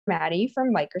Maddy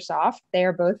from Microsoft. They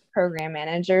are both program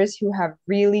managers who have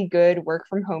really good work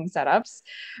from home setups.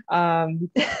 Um,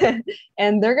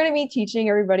 and they're going to be teaching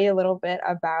everybody a little bit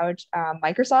about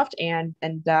Microsoft and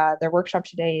their workshop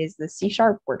today is the C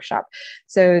Sharp workshop.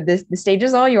 So the stage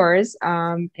is all yours.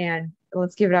 And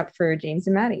let's give it up for James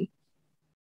and Maddy.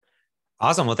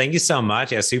 Awesome. Well, thank you so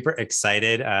much. Yeah, super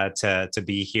excited to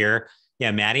be here. Yeah,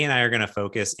 Maddie and I are going to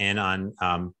focus in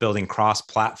on building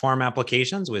cross-platform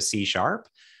applications with C Sharp,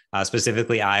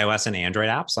 specifically iOS and Android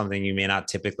apps, something you may not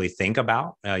typically think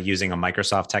about using a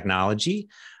Microsoft technology.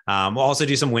 We'll also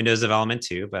do some Windows development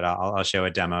too, but I'll show a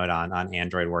demo on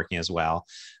Android working as well,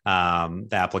 the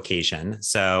application.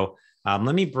 So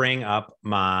let me bring up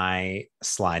my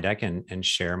slide deck and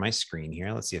share my screen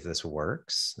here. Let's see if this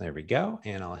works. There we go.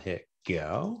 And I'll hit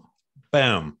go.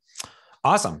 Boom.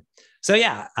 Awesome. So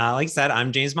yeah, like I said,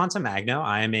 I'm James Montemagno.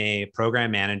 I am a program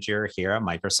manager here at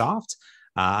Microsoft.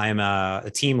 I'm a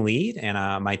team lead,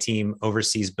 and my team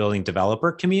oversees building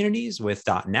developer communities with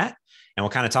 .NET. And we'll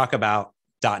kind of talk about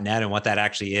 .NET and what that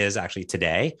actually is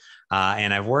today.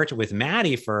 And I've worked with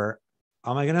Maddie for,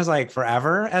 oh my goodness, like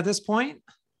forever at this point.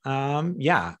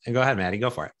 Yeah, and go ahead, Maddie, go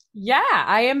for it. Yeah,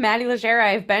 I am Maddie Legere.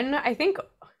 I've been, I think,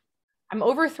 I'm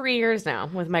over 3 years now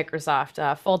with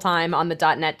Microsoft, full time on the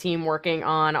 .NET team, working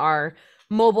on our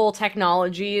mobile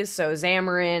technologies, so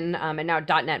Xamarin, and now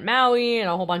 .NET MAUI, and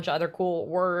a whole bunch of other cool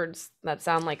words that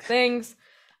sound like things.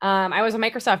 I was a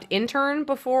Microsoft intern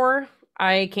before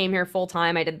I came here full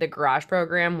time. I did the Garage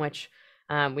program, which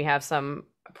we have some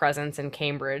presence in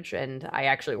Cambridge, and I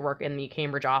actually work in the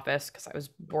Cambridge office because I was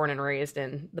born and raised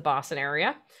in the Boston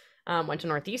area. Went to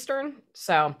Northeastern,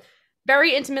 so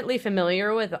very intimately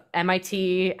familiar with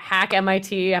MIT, Hack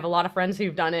MIT. I have a lot of friends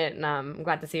who've done it, and I'm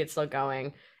glad to see it's still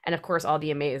going. And of course, all the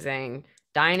amazing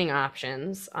dining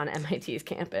options on MIT's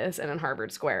campus and in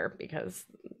Harvard Square, because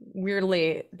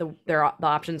weirdly, the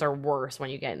options are worse when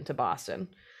you get into Boston.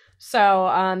 So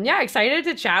yeah, excited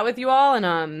to chat with you all.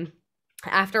 And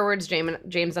afterwards,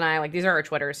 James and I, like, these are our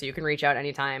Twitters, so you can reach out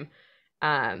anytime.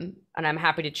 And I'm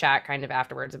happy to chat kind of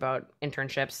afterwards about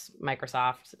internships,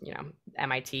 Microsoft,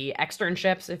 MIT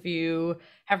externships. If you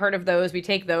have heard of those, we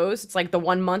take those. It's like the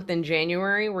 1 month in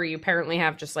January where you apparently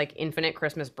have just like infinite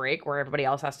Christmas break where everybody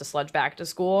else has to sludge back to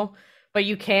school, but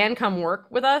you can come work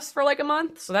with us for like a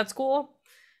month. So that's cool.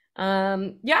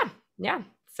 Yeah.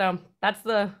 So that's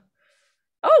the,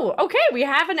 oh, okay. We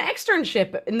have an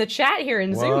externship in the chat here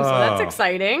in Zoom. So that's Whoa.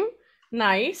 exciting.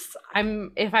 Nice.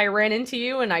 If I ran into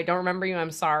you and I don't remember you,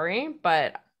 I'm sorry,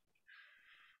 but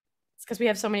it's because we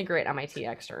have so many great MIT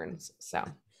externs. So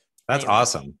That's anyway.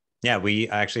 awesome. Yeah, we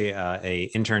actually,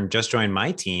 a intern just joined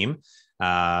my team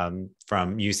from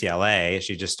UCLA.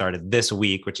 She just started this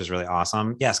week, which is really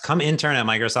awesome. Yes, come intern at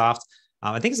Microsoft.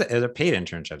 I think they're paid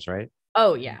internships, right?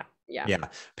 Oh yeah. Yeah. Yeah,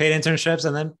 paid internships,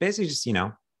 and then basically just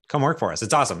come work for us.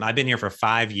 It's awesome. I've been here for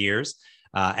 5 years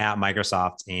at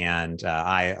Microsoft, and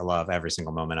I love every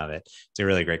single moment of it. It's a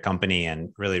really great company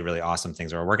and really, really awesome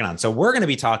things that we're working on. So we're going to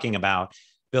be talking about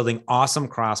building awesome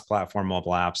cross-platform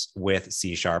mobile apps with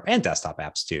C Sharp and desktop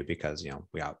apps too, because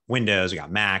we got Windows, we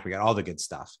got Mac, we got all the good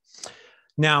stuff.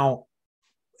 Now,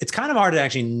 it's kind of hard to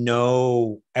actually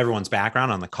know everyone's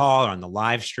background on the call or on the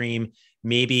live stream.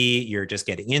 Maybe you're just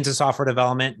getting into software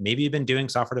development. Maybe you've been doing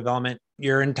software development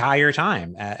your entire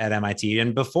time at MIT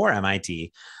and before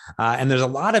MIT. And there's a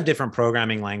lot of different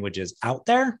programming languages out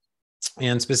there.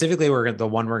 And specifically, the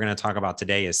one we're going to talk about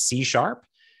today is C Sharp.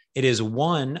 It is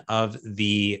one of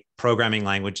the programming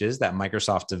languages that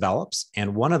Microsoft develops,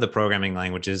 and one of the programming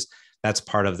languages that's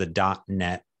part of the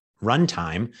 .NET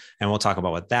runtime. And we'll talk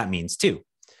about what that means too.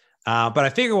 But I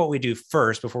figure what we do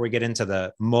first, before we get into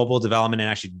the mobile development and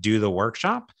actually do the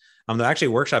workshop, the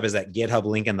workshop is that GitHub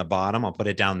link in the bottom. I'll put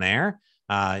it down there.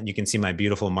 You can see my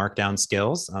beautiful markdown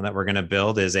skills that we're going to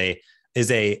build is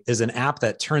an app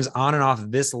that turns on and off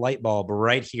this light bulb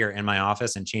right here in my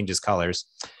office and changes colors,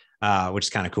 which is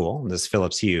kind of cool. This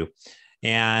Philips Hue.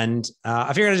 And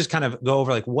I figured I'd just kind of go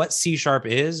over like what C Sharp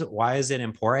is, why is it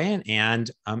important, and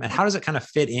how does it kind of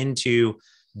fit into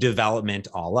development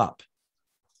all up.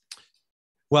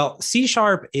 Well, C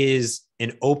Sharp is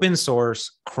an open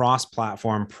source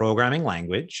cross-platform programming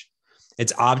language.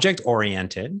 It's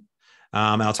object-oriented,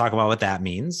 and I'll talk about what that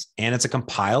means. And it's a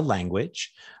compiled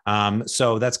language.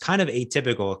 So that's kind of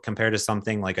atypical compared to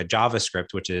something like a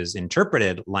JavaScript, which is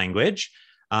interpreted language.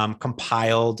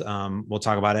 Compiled, we'll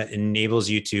talk about it, enables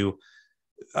you to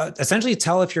essentially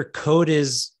tell if your code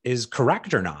is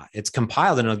correct or not. It's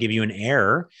compiled and it'll give you an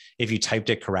error if you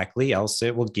typed it correctly, else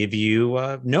it will give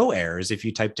you no errors if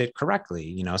you typed it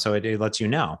correctly, so it lets you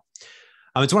know.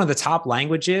 It's one of the top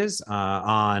languages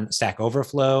on Stack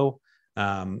Overflow.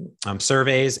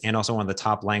 surveys and also one of the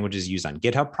top languages used on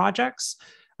GitHub projects.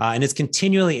 And it's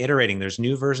continually iterating. There's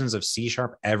new versions of C#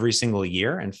 every single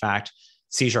year. In fact,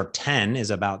 C# 10 is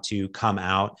about to come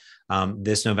out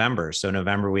this November. So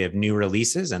November, we have new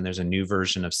releases, and there's a new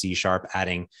version of C#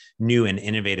 adding new and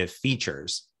innovative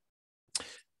features.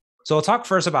 So I'll talk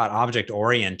first about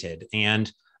object-oriented.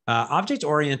 And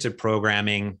object-oriented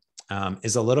programming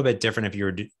is a little bit different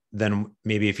than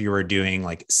maybe if you were doing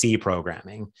like C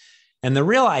programming. And the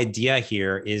real idea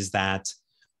here is that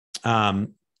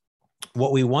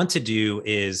what we want to do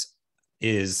is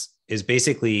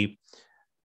basically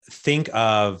think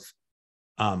of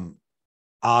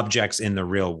objects in the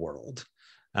real world.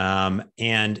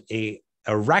 And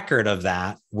a record of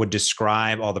that would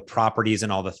describe all the properties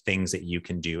and all the things that you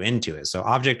can do into it. So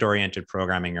object-oriented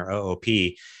programming, or OOP,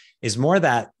 is more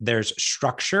that there's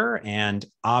structure and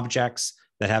objects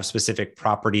that have specific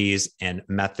properties and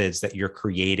methods that you're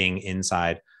creating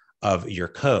inside of your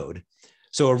code.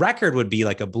 So a record would be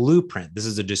like a blueprint. This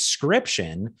is a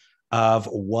description of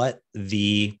what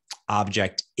the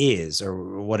object is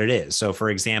or what it is. So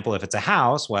for example, if it's a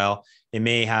house, well, it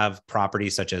may have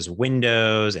properties such as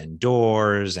windows and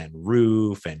doors and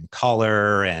roof and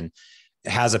color, and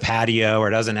it has a patio or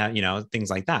doesn't have, things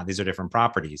like that. These are different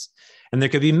properties. And there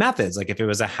could be methods. Like if it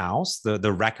was a house,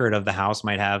 the record of the house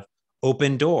might have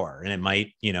open door, and it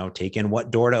might, take in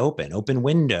what door to open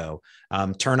window,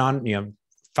 turn on,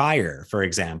 fire, for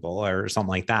example, or something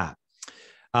like that.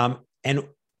 And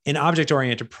in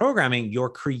object-oriented programming, you're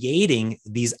creating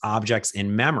these objects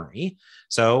in memory.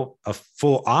 So a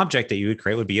full object that you would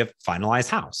create would be a finalized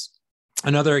house.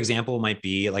 Another example might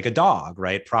be like a dog,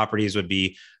 right? Properties would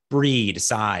be breed,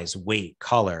 size, weight,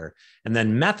 color, and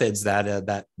then methods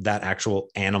that actual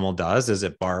animal does is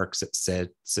it barks, it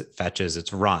sits, it fetches,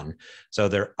 it's run. So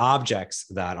they're objects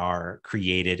that are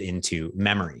created into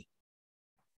memory.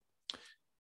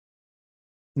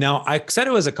 Now, I said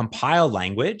it was a compiled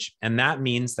language, and that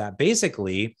means that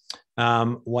basically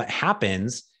what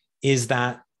happens is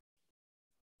that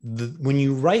when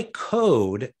you write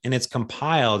code and it's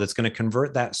compiled, it's going to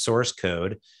convert that source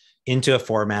code into a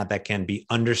format that can be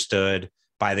understood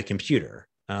by the computer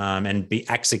and be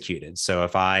executed. So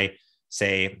if I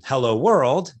say hello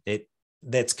world,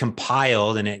 that's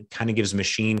compiled and it kind of gives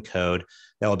machine code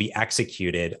that will be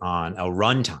executed on a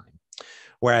runtime.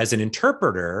 Whereas an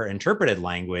interpreted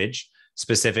language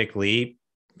specifically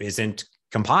isn't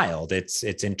compiled. It's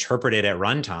interpreted at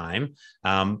runtime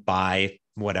by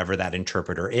whatever that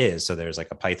interpreter is. So there's like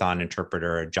a Python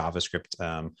interpreter, a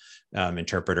JavaScript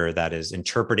interpreter that is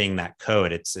interpreting that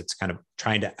code. It's kind of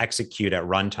trying to execute at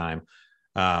runtime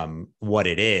what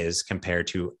it is compared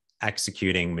to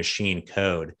executing machine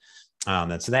code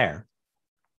that's there.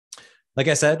 Like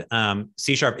I said,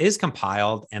 C# is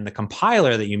compiled, and the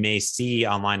compiler that you may see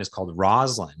online is called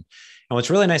Roslyn. And what's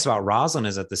really nice about Roslyn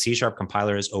is that the C#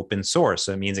 compiler is open source.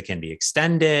 So it means it can be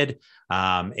extended.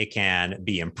 It can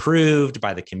be improved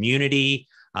by the community.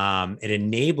 It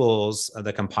enables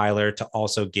the compiler to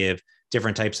also give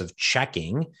different types of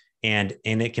checking, and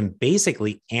it can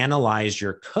basically analyze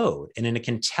your code. And then it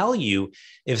can tell you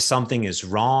if something is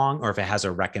wrong or if it has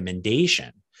a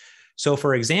recommendation. So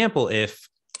for example, if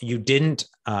you didn't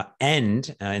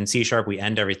end, in C#, we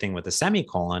end everything with a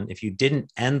semicolon. If you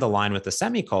didn't end the line with a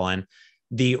semicolon,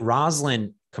 the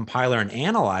Roslyn compiler and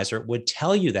analyzer would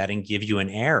tell you that and give you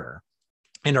an error.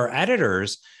 And our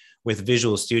editors with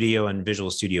Visual Studio and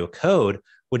Visual Studio Code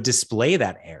would display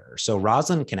that error. So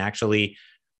Roslyn can actually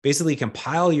basically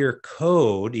compile your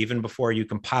code even before you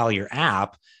compile your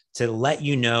app to let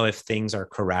you know if things are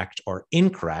correct or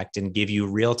incorrect and give you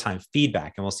real-time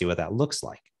feedback. And we'll see what that looks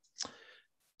like.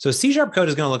 So C# code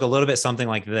is going to look a little bit something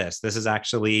like this. This is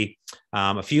actually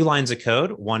a few lines of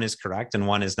code. One is correct and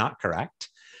one is not correct.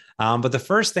 But the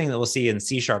first thing that we'll see in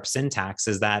C# syntax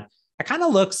is that it kind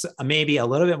of looks maybe a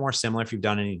little bit more similar if you've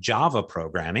done any Java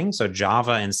programming. So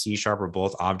Java and C# are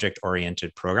both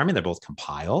object-oriented programming. They're both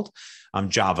compiled.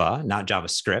 Java, not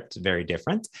JavaScript, very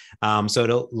different. So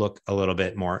it'll look a little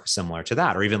bit more similar to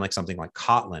that. Or even like something like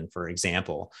Kotlin, for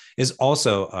example, is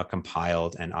also a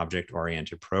compiled and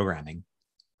object-oriented programming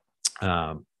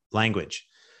language.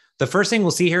 The first thing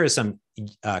we'll see here is some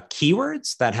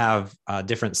keywords that have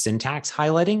different syntax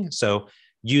highlighting. So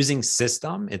using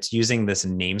system, it's using this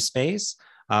namespace,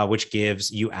 which gives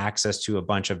you access to a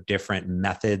bunch of different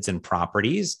methods and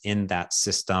properties in that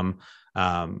system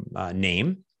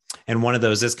name. And one of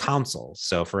those is console.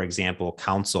 So for example,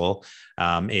 console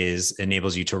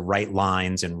enables you to write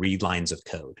lines and read lines of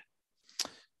code.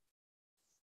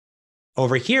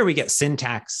 Over here, we get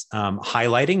syntax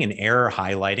highlighting and error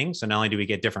highlighting. So not only do we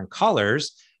get different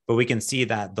colors, but we can see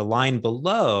that the line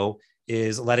below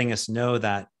is letting us know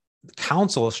that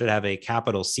council should have a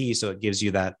capital C. So it gives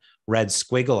you that red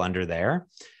squiggle under there.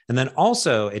 And then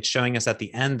also it's showing us at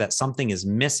the end that something is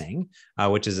missing,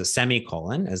 which is a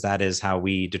semicolon, as that is how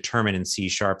we determine in C#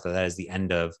 that is the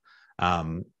end of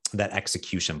that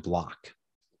execution block.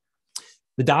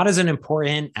 The dot is an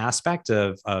important aspect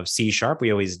of C#.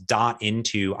 We always dot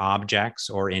into objects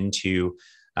or into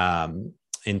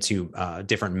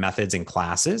different methods and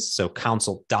classes. So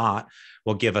console dot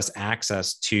will give us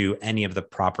access to any of the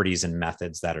properties and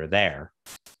methods that are there.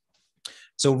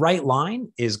 So write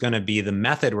line is going to be the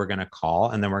method we're going to call,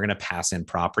 and then we're going to pass in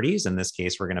properties. In this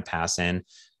case, we're going to pass in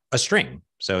a string.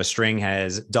 So a string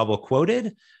has double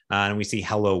quoted, and we see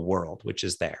hello world, which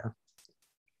is there.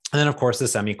 And then, of course, the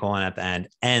semicolon at the end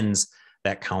ends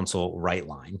that console write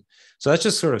line. So that's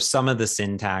just sort of some of the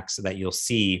syntax that you'll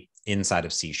see inside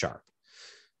of C#.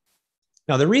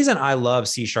 Now, the reason I love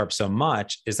C# so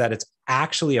much is that it's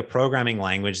actually a programming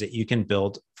language that you can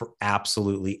build for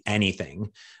absolutely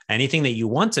anything. Anything that you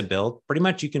want to build, pretty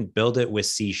much you can build it with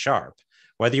C#.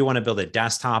 Whether you want to build a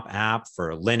desktop app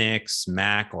for Linux,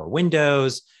 Mac, or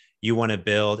Windows, you want to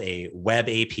build a web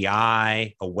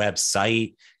API, a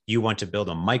website, you want to build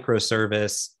a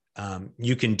microservice,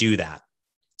 you can do that.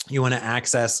 You want to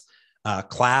access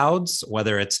clouds,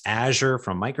 whether it's Azure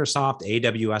from Microsoft,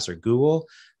 AWS, or Google,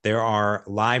 there are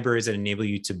libraries that enable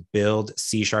you to build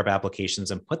C# applications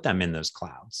and put them in those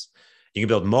clouds. You can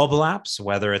build mobile apps,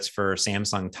 whether it's for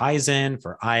Samsung Tizen,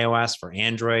 for iOS, for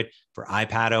Android, for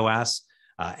iPad OS,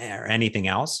 or anything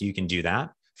else, you can do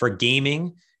that. For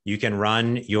gaming, you can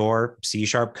run your C#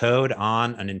 code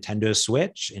on a Nintendo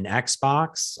Switch, an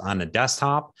Xbox, on a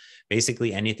desktop,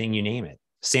 basically anything you name it.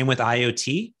 Same with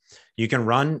IoT. You can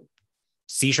run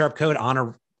C# code on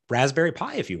a Raspberry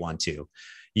Pi if you want to.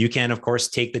 You can, of course,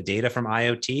 take the data from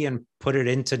IoT and put it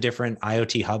into different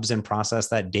IoT hubs and process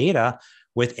that data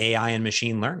with AI and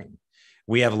machine learning.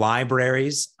 We have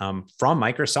libraries from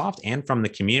Microsoft and from the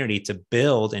community to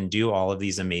build and do all of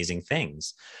these amazing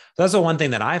things. So that's the one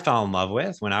thing that I fell in love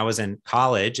with when I was in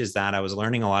college, is that I was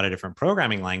learning a lot of different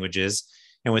programming languages.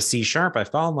 And with C#, I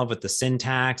fell in love with the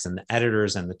syntax and the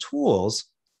editors and the tools.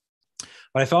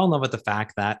 But I fell in love with the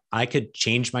fact that I could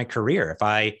change my career. If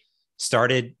I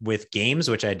started with games,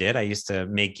 which I did. I used to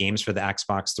make games for the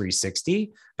Xbox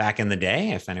 360 back in the day.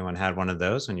 If anyone had one of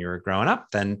those when you were growing up,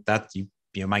 then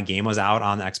my game was out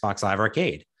on the Xbox Live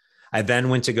Arcade. I then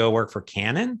went to go work for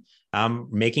Canon,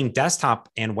 making desktop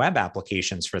and web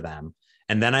applications for them.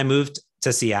 And then I moved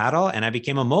to Seattle and I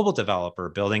became a mobile developer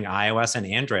building iOS and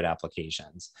Android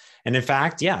applications. And in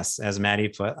fact, yes, as Maddy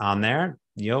put on there,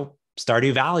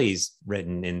 Stardew Valley's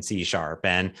written in C#,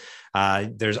 and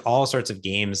there's all sorts of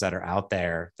games that are out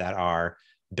there that are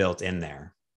built in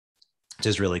there, which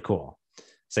is really cool.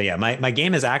 So yeah, my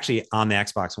game is actually on the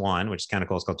Xbox One, which is kind of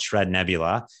cool. It's called Shred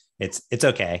Nebula. It's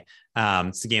okay.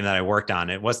 It's the game that I worked on.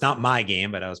 It was not my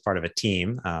game, but I was part of a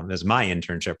team. It was my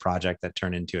internship project that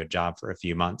turned into a job for a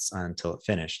few months until it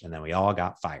finished, and then we all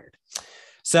got fired.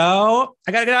 So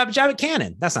I got to get a job at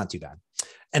Canon. That's not too bad.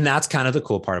 And that's kind of the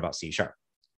cool part about C#.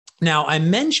 Now, I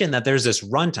mentioned that there's this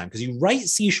runtime because you write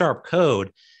C#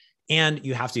 code and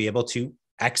you have to be able to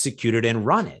execute it and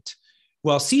run it.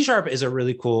 Well, C# is a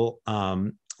really cool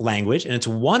language, and it's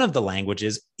one of the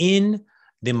languages in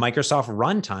the Microsoft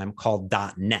runtime called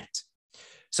 .NET.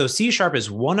 So C# is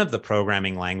one of the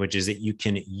programming languages that you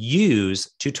can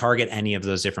use to target any of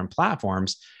those different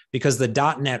platforms, because the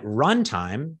 .NET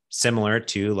runtime, similar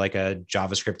to like a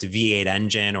JavaScript V8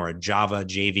 engine or a Java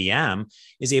JVM,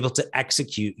 is able to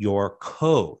execute your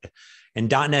code.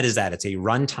 And .NET is that. It's a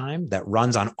runtime that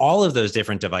runs on all of those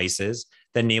different devices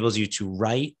that enables you to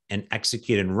write and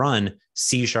execute and run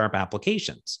C#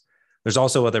 applications. There's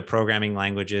also other programming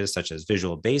languages such as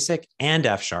Visual Basic and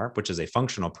F#, which is a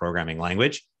functional programming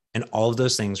language, and all of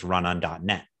those things run on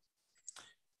 .NET.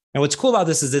 Now, what's cool about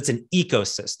this is it's an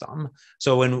ecosystem.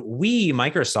 So when we,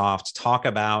 Microsoft, talk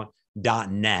about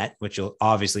 .NET, which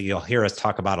you'll hear us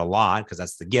talk about a lot because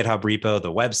that's the GitHub repo,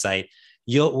 the website,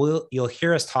 you'll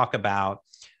hear us talk about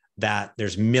that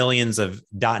there's millions of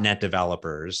 .NET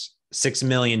developers, 6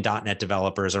 million .NET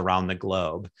developers around the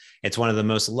globe. It's one of the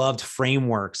most loved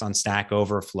frameworks on Stack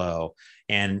Overflow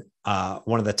and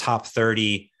one of the top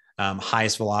 30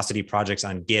 highest velocity projects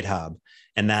on GitHub.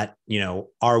 And that,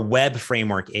 our web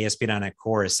framework, ASP.NET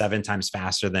Core, is 7 times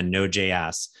faster than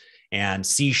Node.js, and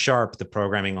C#, the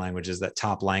programming language, is that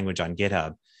top language on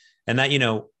GitHub. And that,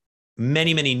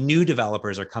 many, many new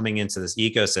developers are coming into this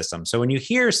ecosystem. So when you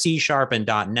hear C#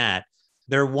 and .NET,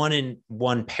 they're one in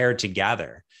one paired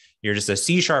together. You're just a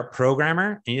C#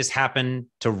 programmer, and you just happen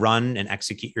to run and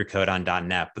execute your code on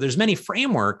 .NET. But there's many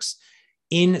frameworks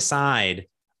inside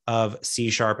of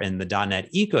C# and the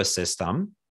 .NET ecosystem,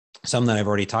 some that I've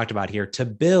already talked about here, to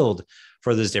build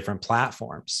for those different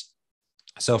platforms.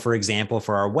 So for example,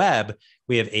 for our web,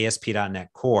 we have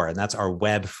ASP.NET Core, and that's our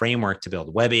web framework to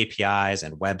build web APIs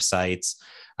and websites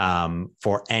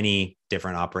for any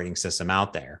different operating system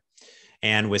out there.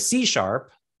 And with C#,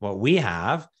 what we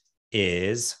have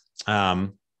is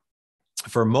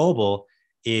for mobile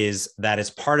is that it's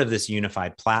part of this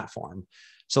unified platform.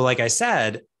 So like I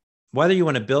said, whether you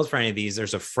want to build for any of these,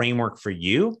 there's a framework for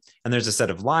you, and there's a set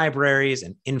of libraries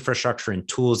and infrastructure and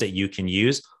tools that you can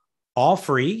use, all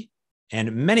free,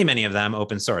 and many of them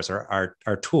open source. Our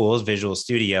tools, Visual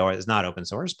Studio is not open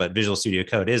source, but Visual Studio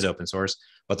Code is open source,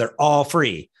 but they're all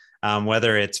free.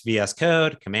 Whether it's VS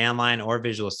Code, Command Line, or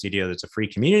Visual Studio, there's a free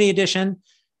community edition,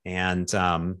 and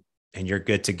you're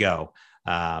good to go,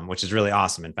 which is really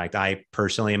awesome. In fact, I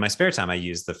personally, in my spare time, I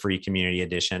use the free community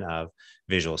edition of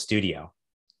Visual Studio.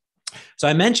 So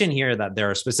I mentioned here that there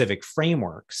are specific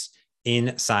frameworks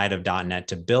inside of .NET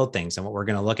to build things. And what we're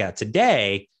going to look at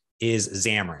today is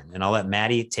Xamarin. And I'll let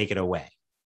Maddy take it away.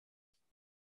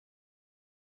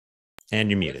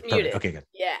 And you're muted. Muted. Okay, good.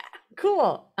 Yeah,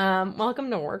 cool. Welcome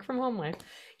to Work From Home Life.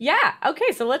 Yeah,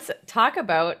 okay, so let's talk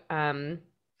about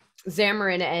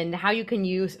Xamarin and how you can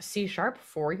use C#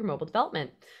 for your mobile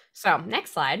development. So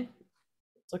next slide.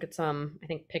 Let's look at some, I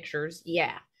think, pictures.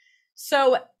 Yeah.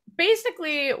 So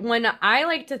basically, when I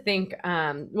like to think,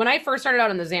 when I first started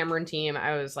out on the Xamarin team,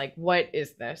 I was like, what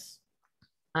is this?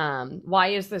 Why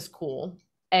is this cool?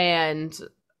 And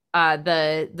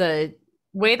the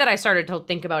way that I started to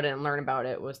think about it and learn about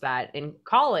it was that in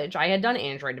college, I had done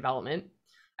Android development.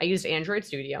 I used Android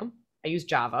Studio. I used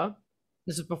Java.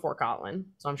 This is before Kotlin,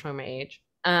 so I'm showing my age.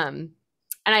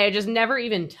 And I had just never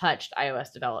even touched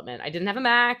iOS development. I didn't have a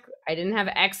Mac. I didn't have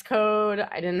Xcode.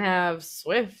 I didn't have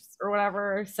Swift or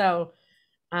whatever. So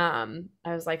I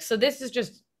was like, so this is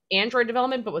just Android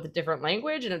development, but with a different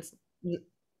language. And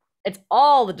it's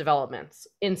all the developments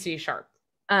in C#.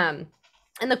 And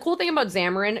the cool thing about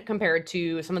Xamarin compared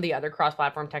to some of the other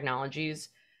cross-platform technologies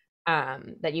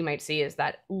that you might see is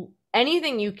that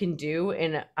anything you can do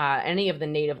in any of the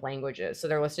native languages, so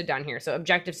they're listed down here. So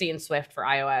Objective-C and Swift for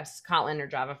iOS, Kotlin or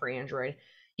Java for Android,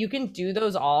 you can do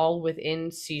those all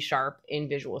within C# in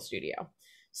Visual Studio.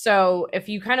 So if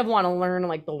you kind of want to learn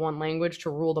like the one language to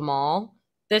rule them all,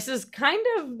 this is kind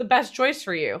of the best choice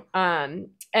for you. And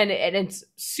it's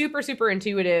super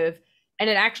intuitive, and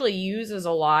it actually uses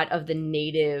a lot of the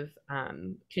native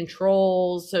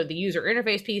controls, so the user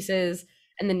interface pieces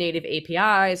and the native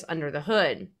APIs under the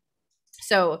hood.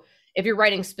 So if you're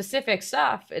writing specific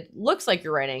stuff, it looks like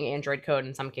you're writing Android code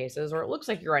in some cases, or it looks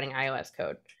like you're writing iOS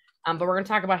code. But we're going to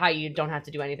talk about how you don't have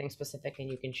to do anything specific and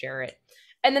you can share it.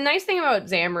 And the nice thing about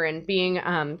Xamarin being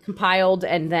compiled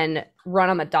and then run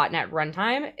on the .NET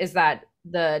runtime is that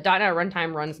the .NET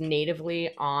runtime runs natively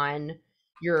on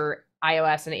your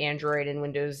iOS and Android and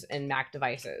Windows and Mac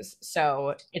devices.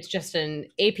 So it's just an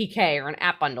APK or an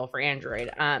app bundle for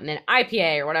Android, and an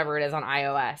IPA or whatever it is on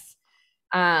iOS.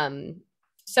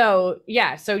 So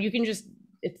yeah, so you can just,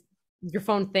 your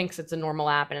phone thinks it's a normal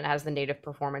app and it has the native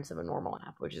performance of a normal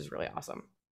app, which is really awesome.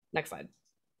 Next slide.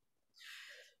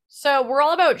 So we're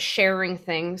all about sharing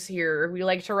things here. We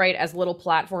like to write as little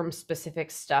platform specific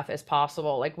stuff as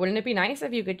possible. Like, wouldn't it be nice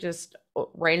if you could just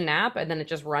write an app and then it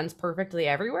just runs perfectly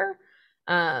everywhere?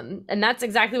 And that's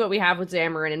exactly what we have with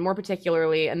Xamarin, and more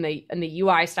particularly in the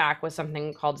UI stack with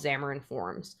something called Xamarin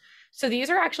Forms. So these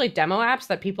are actually demo apps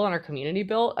that people in our community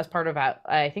built as part of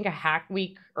I think a hack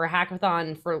week or a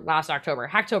hackathon for last October,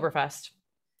 Hacktoberfest,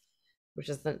 which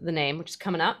is the name, which is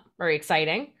coming up. Very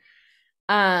exciting.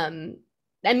 And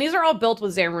these are all built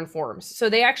with Xamarin Forms. So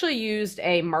they actually used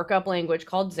a markup language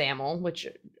called XAML, which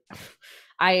the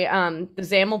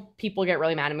XAML people get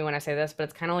really mad at me when I say this, but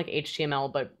it's kind of like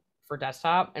HTML, but for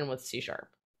desktop and with C#.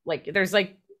 Like there's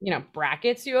like,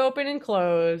 brackets you open and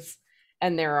close,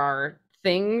 and there are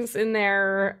things in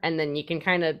there, and then you can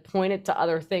kind of point it to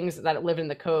other things that live in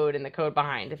the code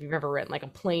behind. If you've ever written like a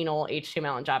plain old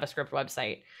HTML and JavaScript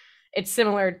website, it's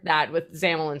similar to that with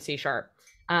XAML and C#.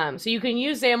 So you can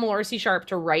use XAML or C#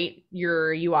 to write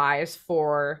your UIs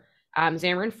for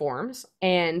Xamarin Forms.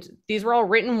 And these were all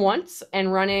written once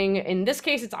and running, in this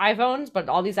case, it's iPhones, but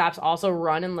all these apps also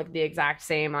run in like the exact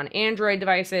same on Android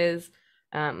devices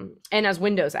and as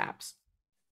Windows apps.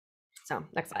 So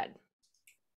next slide.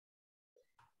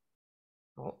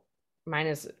 Oh, mine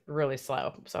is really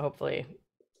slow. So hopefully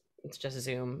it's just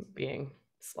Zoom being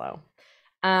slow.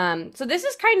 So this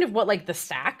is kind of what like the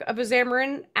stack of a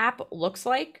Xamarin app looks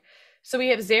like. So we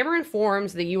have Xamarin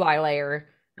Forms, the UI layer.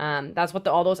 That's what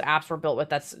all those apps were built with.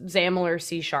 That's XAML or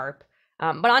C#.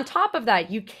 But on top of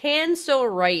that, you can still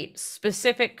write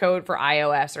specific code for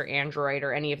iOS or Android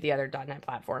or any of the other .NET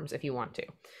platforms if you want to.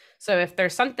 So if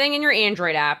there's something in your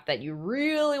Android app that you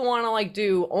really want to like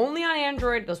do only on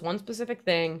Android, this one specific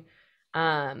thing,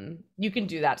 you can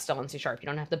do that still in C#. You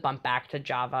don't have to bump back to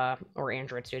Java or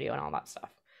Android Studio and all that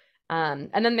stuff. And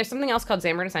then there's something else called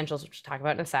Xamarin Essentials, which we'll talk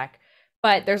about in a sec.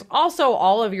 But there's also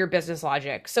all of your business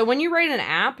logic. So when you write an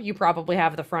app, you probably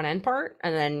have the front end part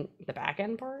and then the back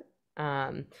end part.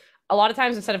 A lot of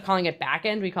times, instead of calling it back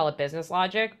end, we call it business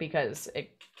logic because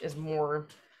it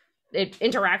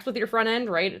interacts with your front end,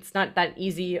 right? It's not that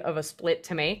easy of a split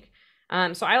to make.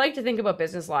 So I like to think about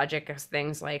business logic as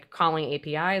things like calling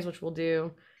APIs, which we'll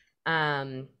do,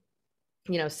 setting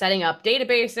up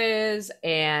databases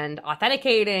and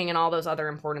authenticating and all those other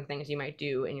important things you might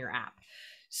do in your app.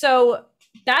 So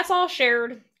that's all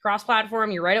shared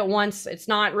cross-platform. You write it once. It's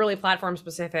not really platform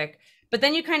specific. But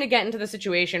then you kind of get into the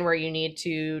situation where you need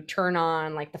to turn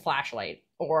on like the flashlight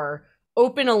or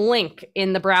open a link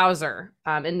in the browser,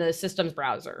 in the system's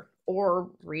browser,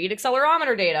 or read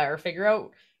accelerometer data or figure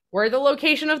out where the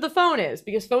location of the phone is,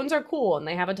 because phones are cool and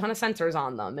they have a ton of sensors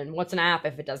on them. And what's an app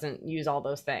if it doesn't use all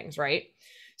those things, right?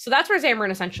 So that's where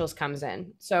Xamarin Essentials comes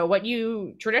in. So what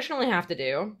you traditionally have to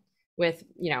do with,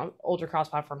 older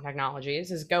cross-platform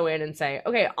technologies is go in and say,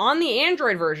 okay, on the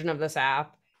Android version of this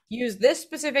app, use this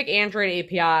specific Android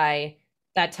API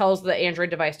that tells the Android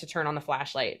device to turn on the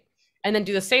flashlight. And then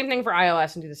do the same thing for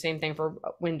iOS and do the same thing for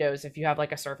Windows if you have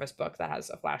like a Surface Book that has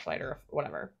a flashlight or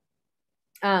whatever.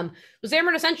 With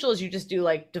Xamarin Essentials, you just do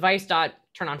like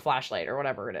device.turn on flashlight or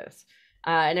whatever it is.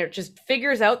 And it just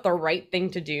figures out the right thing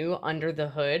to do under the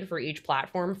hood for each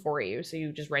platform for you. So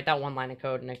you just write that one line of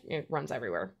code and it runs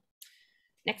everywhere.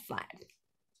 Next slide.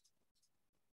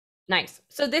 Nice.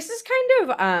 So this is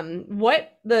kind of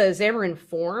what the Xamarin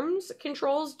Forms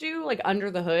controls do, like under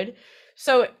the hood.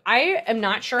 So I am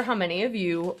not sure how many of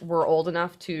you were old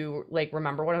enough to like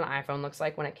remember what an iPhone looks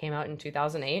like when it came out in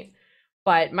 2008.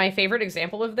 But my favorite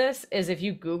example of this is if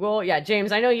you Google, yeah,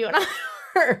 James, I know you and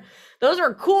I those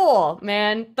were cool,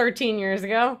 man, 13 years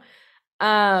ago.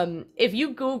 If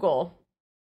you Google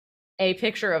a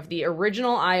picture of the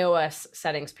original iOS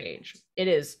settings page, it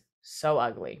is so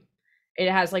ugly. It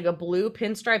has like a blue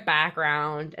pinstripe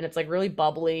background and it's like really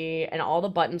bubbly, and all the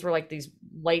buttons were like these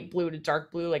light blue to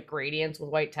dark blue like gradients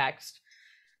with white text.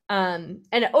 And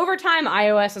over time,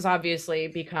 iOS has obviously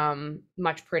become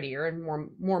much prettier and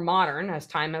more modern as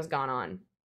time has gone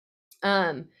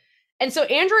on. And so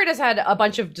Android has had a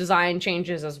bunch of design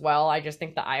changes as well. I just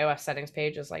think the iOS settings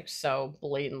page is like so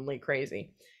blatantly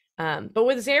crazy. But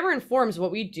with Xamarin Forms,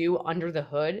 what we do under the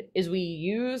hood is we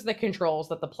use the controls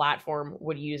that the platform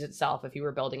would use itself if you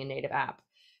were building a native app.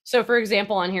 So for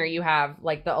example, on here, you have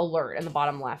like the alert in the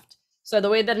bottom left. So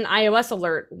the way that an iOS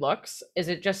alert looks is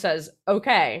it just says,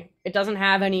 okay, it doesn't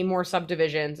have any more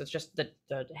subdivisions. It's just the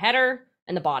header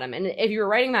and the bottom. And if you were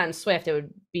writing that in Swift, it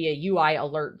would be a UI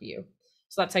alert view.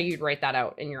 So that's how you'd write that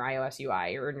out in your iOS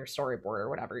UI or in your storyboard or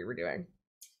whatever you were doing.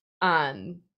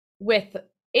 With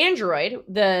Android,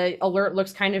 the alert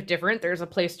looks kind of different. There's a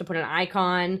place to put an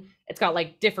icon. It's got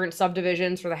like different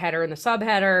subdivisions for the header and the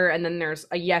subheader, and then there's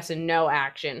a yes and no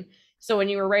action. So if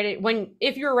you were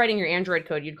writing your Android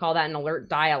code, you'd call that an alert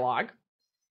dialog.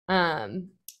 And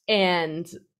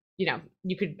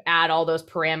you could add all those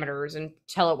parameters and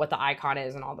tell it what the icon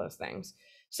is and all those things.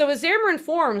 So with Xamarin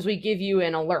Forms, we give you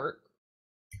an alert.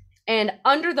 And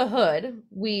under the hood,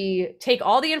 we take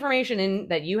all the information in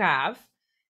that you have,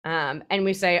 and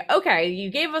we say, okay, you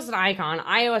gave us an icon.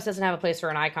 iOS doesn't have a place for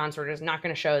an icon, so we're just not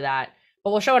going to show that, but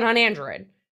we'll show it on Android.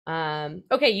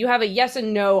 Okay, you have a yes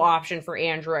and no option for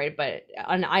Android, but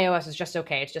on iOS it's just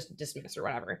okay. It's just dismiss or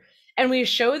whatever. And we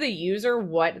show the user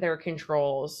what their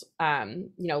controls,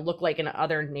 look like in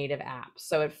other native apps.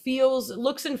 So it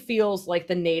looks and feels like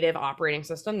the native operating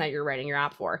system that you're writing your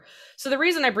app for. So the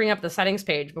reason I bring up the settings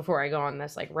page before I go on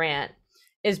this like rant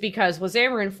is because with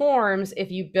Xamarin Forms,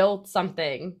 if you built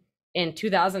something in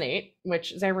 2008,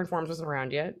 which Xamarin Forms wasn't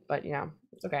around yet, but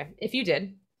it's okay. If you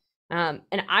did, and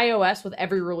iOS with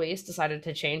every release decided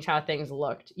to change how things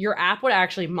looked, your app would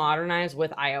actually modernize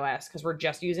with iOS because we're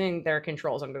just using their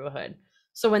controls under the hood.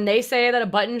 So when they say that a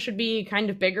button should be kind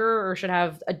of bigger or should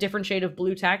have a different shade of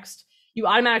blue text, you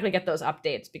automatically get those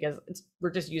updates because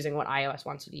we're just using what iOS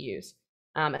wants you to use.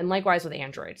 And likewise with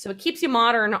Android. So it keeps you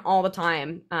modern all the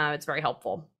time. It's very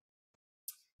helpful.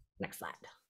 Next slide.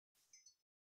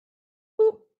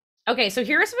 Ooh. Okay, so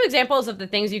here are some examples of the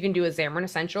things you can do with Xamarin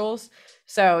Essentials.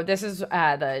 So this is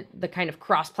the kind of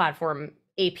cross-platform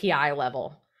API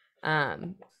level.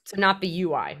 So not the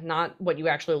UI, not what you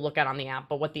actually look at on the app,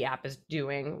 but what the app is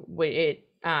doing when it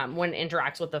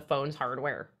interacts with the phone's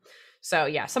hardware. So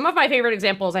yeah, some of my favorite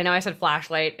examples, I know I said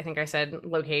flashlight, I think I said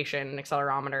location,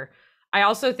 accelerometer. I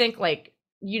also think like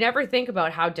you never think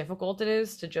about how difficult it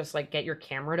is to just like get your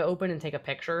camera to open and take a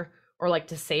picture, or like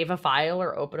to save a file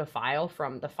or open a file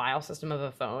from the file system of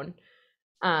a phone.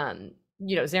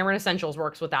 Xamarin Essentials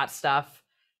works with that stuff.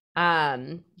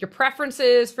 Your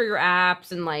preferences for your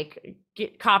apps and like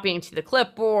copying to the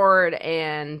clipboard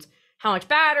and how much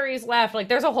battery is left. Like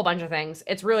there's a whole bunch of things.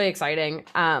 It's really exciting.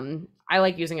 I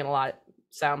like using it a lot.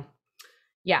 So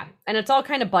yeah, and it's all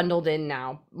kind of bundled in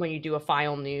now when you do a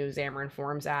file new Xamarin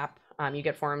Forms app. You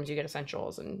get Forms, you get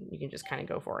Essentials, and you can just kind of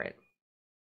go for it.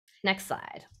 Next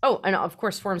slide. Oh, and of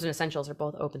course, Forms and Essentials are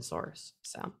both open source.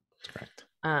 So Correct.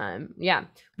 Yeah,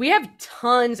 we have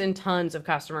tons and tons of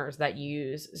customers that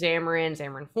use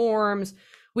Xamarin Forms.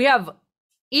 We have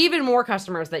even more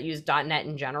customers that use .NET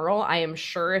in general. I am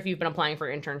sure if you've been applying for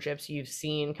internships, you've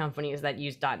seen companies that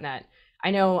use .NET.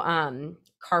 I know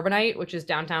Carbonite, which is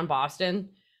downtown Boston.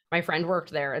 My friend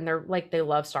worked there, and they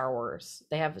love Star Wars.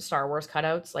 They have Star Wars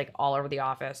cutouts like all over the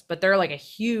office, but they're like a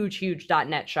huge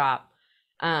 .NET shop,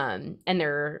 and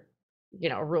they're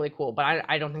really cool. But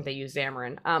I don't think they use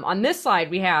Xamarin. On this slide,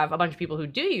 we have a bunch of people who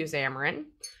do use Xamarin,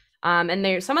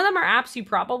 and some of them are apps you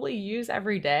probably use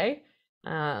every day.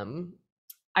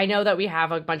 I know that we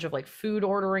have a bunch of like food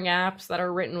ordering apps that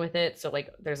are written with it. So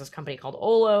like there's this company called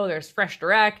Olo, there's Fresh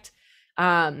Direct.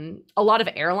 A lot of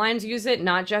airlines use it,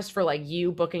 not just for like you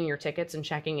booking your tickets and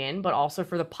checking in, but also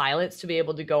for the pilots to be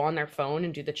able to go on their phone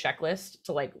and do the checklist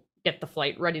to like get the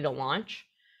flight ready to launch.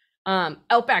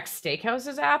 Outback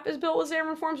Steakhouse's app is built with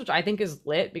Xamarin Forms, which I think is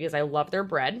lit because I love their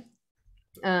bread.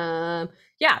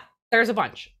 Yeah, there's a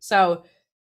bunch. So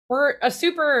we're a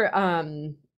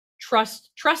super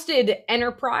trusted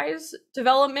enterprise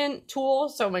development tool.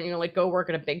 So when you like go work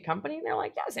at a big company, they're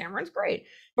like, yeah, Xamarin's great.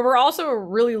 But we're also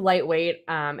really lightweight.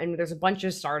 And there's a bunch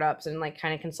of startups and like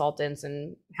kind of consultants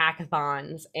and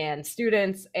hackathons and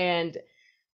students and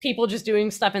people just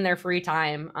doing stuff in their free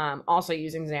time, also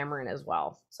using Xamarin as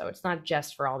well. So it's not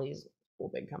just for all these cool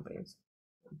big companies.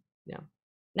 Yeah.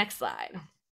 Next slide.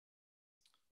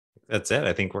 That's it.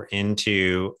 I think we're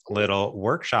into little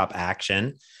workshop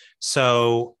action.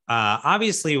 So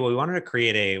obviously, we wanted to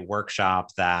create a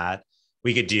workshop that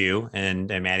we could do, and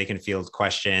Maddy can field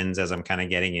questions as I'm kind of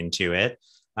getting into it,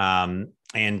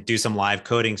 and do some live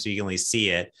coding so you can at least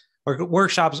see it.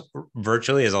 Workshops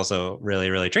virtually is also really,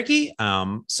 really tricky.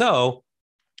 So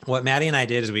what Maddy and I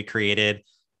did is we created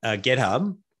a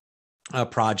GitHub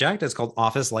project. It's called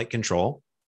Office Light Control.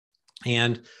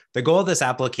 And the goal of this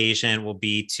application will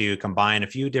be to combine a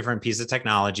few different pieces of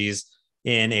technologies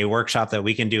in a workshop that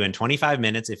we can do in 25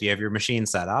 minutes if you have your machine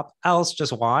set up. Else,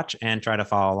 just watch and try to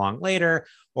follow along later,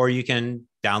 or you can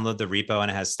download the repo and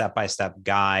it has step-by-step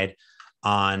guide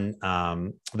on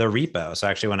the repo. So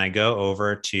actually, when I go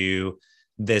over to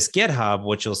this GitHub,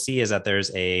 what you'll see is that there's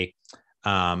a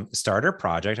starter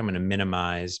project. I'm going to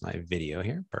minimize my video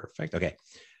here. Perfect. Okay.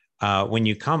 When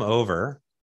you come over,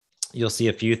 you'll see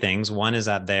a few things. One is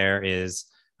that there is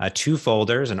two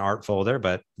folders, an art folder,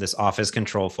 but this office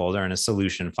control folder and a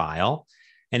solution file.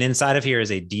 And inside of here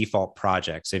is a default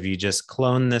project. So if you just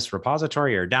clone this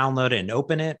repository or download it and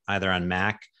open it either on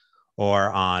Mac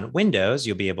or on Windows,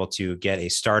 you'll be able to get a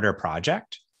starter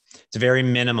project. It's very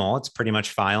minimal. It's pretty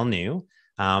much file new.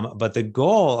 But the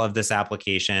goal of this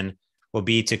application will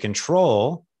be to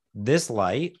control this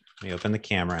light. Let me open the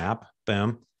camera app.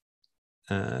 Boom.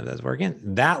 That's working.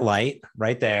 That light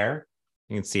right there.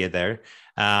 You can see it there.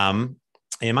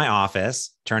 In my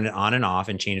office, turn it on and off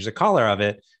and change the color of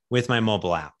it with my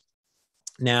mobile app.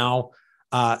 Now,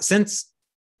 since,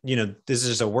 this is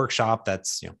just a workshop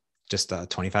that's, just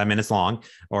 25 minutes long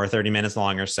or 30 minutes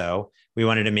long or so, we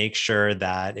wanted to make sure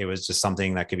that it was just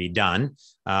something that could be done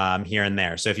here and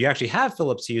there. So if you actually have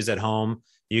Philips Hues at home,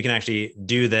 you can actually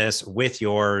do this with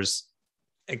yours,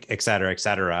 et cetera, et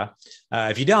cetera.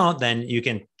 If you don't, then you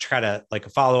can try to like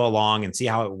follow along and see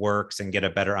how it works and get a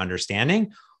better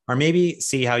understanding, or maybe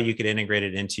see how you could integrate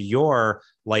it into your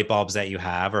light bulbs that you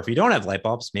have. Or if you don't have light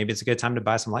bulbs, maybe it's a good time to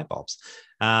buy some light bulbs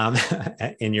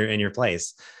in your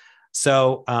place.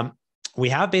 So we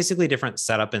have basically different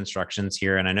setup instructions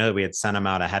here. And I know that we had sent them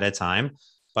out ahead of time,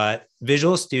 but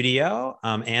Visual Studio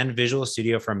and Visual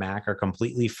Studio for Mac are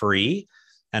completely free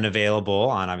and available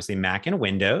on obviously Mac and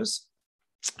Windows.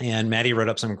 And Maddy wrote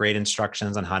up some great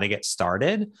instructions on how to get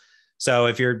started. So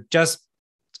if you're just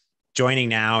joining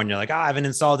now and you're like, I haven't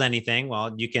installed anything,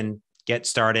 well, you can get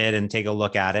started and take a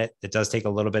look at it. It does take a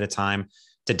little bit of time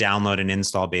to download and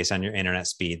install based on your internet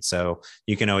speed. So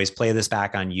you can always play this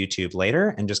back on YouTube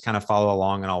later and just kind of follow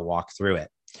along, and I'll walk through it.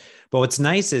 But what's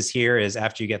nice is here is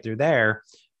after you get through there,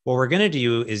 what we're going to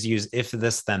do is use if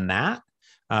this, then that,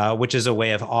 which is a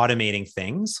way of automating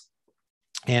things.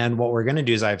 And what we're going to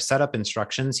do is I've set up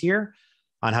instructions here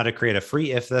on how to create a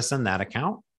free if this and that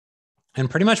account. And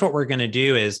pretty much what we're going to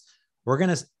do is we're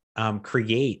going to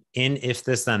create in if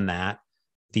this, then that,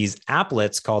 these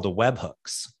applets called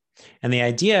webhooks. And the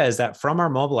idea is that from our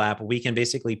mobile app, we can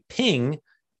basically ping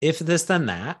if this, then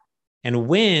that. And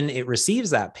when it receives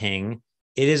that ping,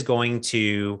 it is going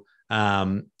to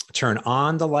turn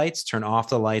on the lights, turn off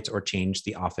the lights, or change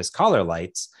the office color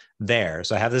lights there.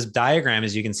 So I have this diagram,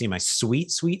 as you can see, my sweet,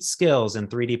 sweet skills in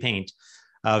 3D Paint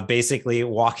of basically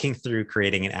walking through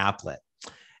creating an applet.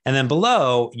 And then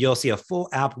below, you'll see a full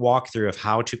app walkthrough of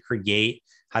how to create,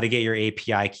 how to get your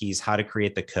API keys, how to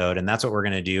create the code. And that's what we're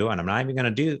going to do. And I'm not even going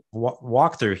to do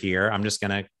walk through here. I'm just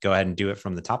going to go ahead and do it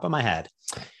from the top of my head.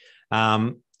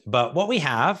 But what we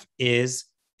have is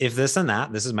if this and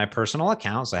that. This is my personal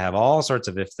account. So I have all sorts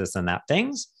of if this and that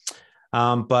things.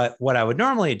 But what I would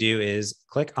normally do is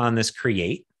click on this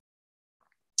create.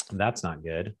 That's not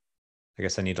good. I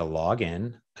guess I need to log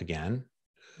in again.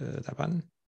 That button.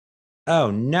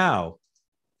 Oh no.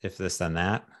 If this, then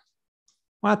that.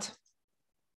 What?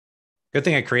 Good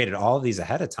thing I created all of these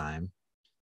ahead of time.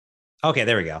 Okay,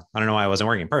 there we go. I don't know why it wasn't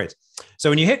working. Perfect. So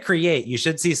when you hit create, you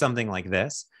should see something like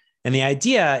this. And the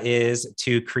idea is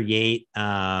to create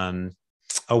a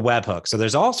webhook. So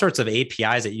there's all sorts of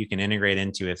APIs that you can integrate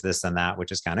into if this, then that,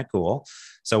 which is kind of cool.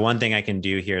 So one thing I can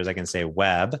do here is I can say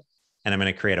web, and I'm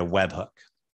going to create a webhook.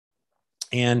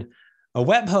 And a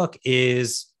webhook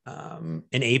is an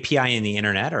API in the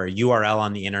internet or a URL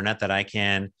on the internet that I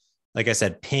can, like I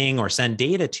said, ping or send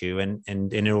data to,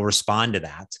 and it will respond to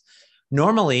that.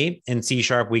 Normally in C#,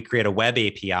 we create a web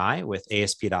API with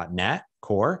ASP.NET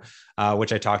Core,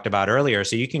 which I talked about earlier.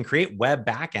 So you can create web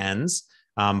backends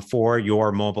for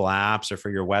your mobile apps or for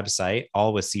your website,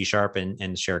 all with C#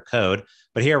 and share code.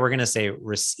 But here we're going to say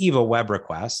receive a web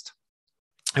request,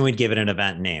 and we'd give it an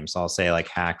event name. So I'll say like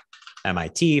hack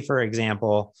MIT, for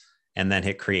example, and then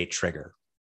hit create trigger.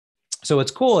 So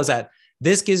what's cool is that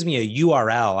this gives me a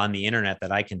URL on the internet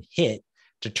that I can hit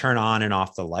to turn on and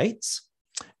off the lights.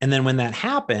 And then when that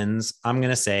happens, I'm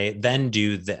going to say, then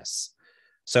do this.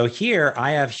 So here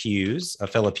I have Hughes, a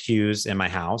Philip Hughes in my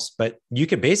house, but you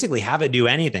could basically have it do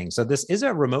anything. So this is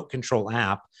a remote control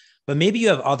app, but maybe you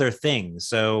have other things.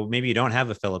 So maybe you don't have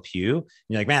a Philip Hugh.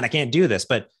 You're like, man, I can't do this.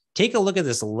 But take a look at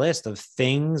this list of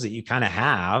things that you kind of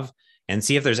have and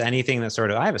see if there's anything that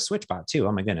sort of, I have a switchbot too.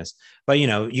 Oh my goodness. But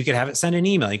you could have it send an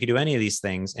email. You could do any of these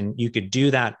things, and you could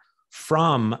do that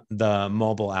from the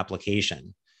mobile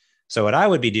application. So what I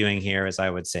would be doing here is I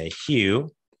would say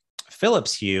Hugh,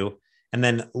 Phillips Hugh, and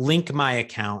then link my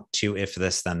account to if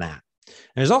this, then that. And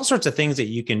there's all sorts of things that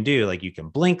you can do. Like you can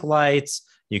blink lights,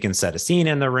 you can set a scene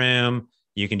in the room,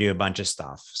 you can do a bunch of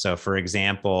stuff. So for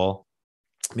example,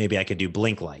 maybe I could do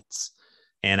blink lights,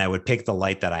 and I would pick the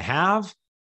light that I have.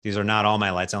 These are not all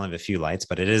my lights. I only have a few lights,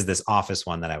 but it is this office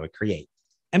one that I would create.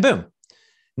 And boom.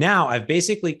 Now I've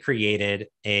basically created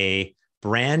a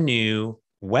brand new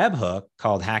webhook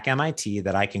called Hack MIT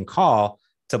that I can call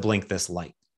to blink this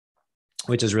light,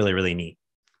 which is really, really neat.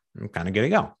 I'm kind of good to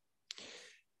go.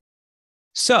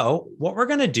 So what we're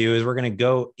going to do is we're going to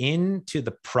go into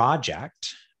the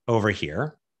project over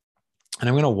here, and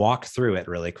I'm going to walk through it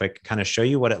really quick, kind of show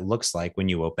you what it looks like when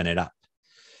you open it up.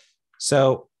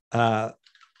 So the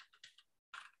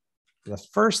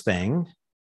first thing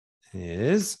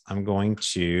is I'm going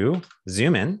to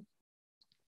zoom in,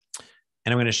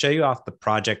 and I'm going to show you off the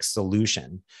project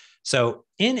solution. So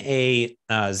in a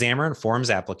Xamarin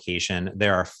Forms application,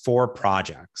 there are 4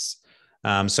 projects.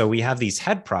 So we have these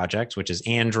head projects, which is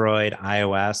Android,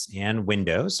 iOS, and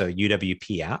Windows. So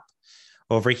UWP app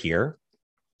over here.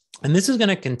 And this is going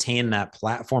to contain that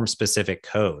platform specific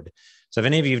code. So if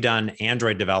any of you have done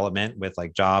Android development with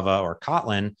like Java or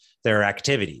Kotlin, there are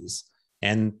activities.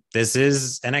 And this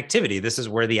is an activity. This is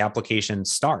where the application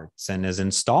starts and is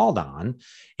installed on,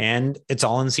 and it's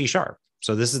all in C#.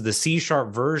 So this is the C#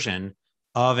 version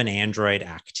of an Android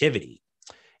activity.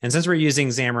 And since we're using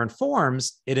Xamarin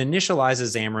Forms, it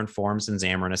initializes Xamarin Forms and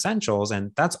Xamarin Essentials,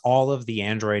 and that's all of the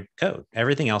Android code.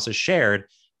 Everything else is shared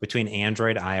between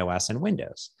Android, iOS, and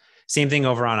Windows. Same thing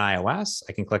over on iOS.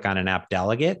 I can click on an app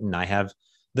delegate, and I have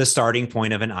the starting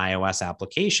point of an iOS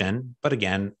application, but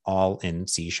again, all in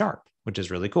C#, which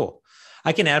is really cool.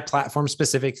 I can add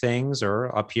platform-specific things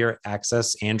or up here,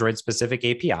 access Android-specific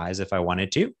APIs if I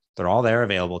wanted to. They're all there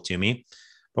available to me,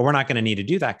 but we're not going to need to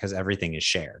do that because everything is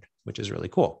shared, which is really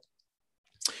cool.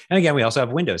 And again, we also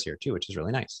have windows here too, which is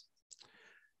really nice.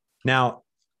 Now,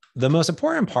 the most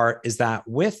important part is that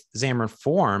with Xamarin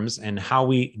Forms and how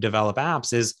we develop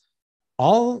apps is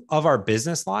all of our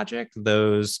business logic,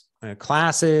 those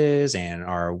classes and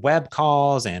our web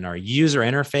calls and our user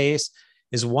interface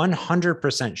is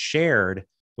 100% shared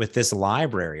with this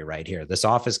library right here, this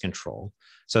office control.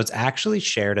 So it's actually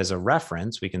shared as a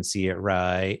reference. We can see it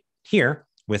right here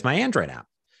with my Android app.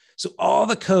 So all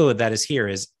the code that is here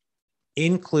is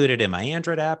included in my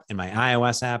Android app, in my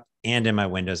iOS app, and in my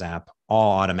Windows app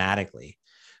all automatically.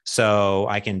 So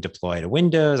I can deploy to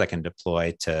Windows, I can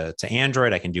deploy to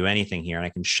Android, I can do anything here, and I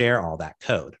can share all that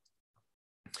code.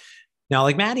 Now,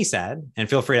 like Maddy said, and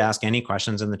feel free to ask any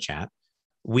questions in the chat,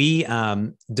 we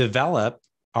develop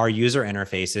our user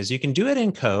interfaces. You can do it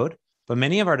in code, but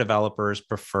many of our developers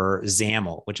prefer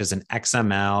XAML, which is an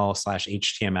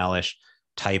XML/HTML-ish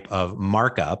type of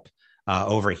markup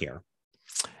over here.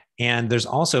 And there's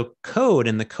also code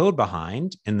in the code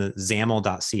behind in the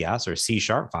XAML.cs or C#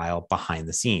 file behind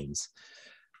the scenes.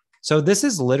 So this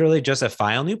is literally just a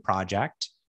file new project.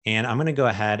 And I'm going to go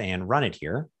ahead and run it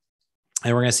here.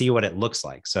 And we're going to see what it looks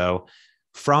like. So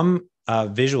from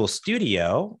Visual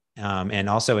Studio and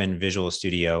also in Visual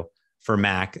Studio for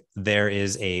Mac, there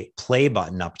is a play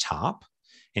button up top.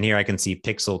 And here I can see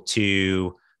Pixel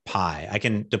 2 Pi. I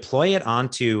can deploy it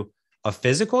onto a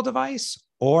physical device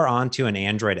or onto an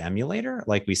Android emulator,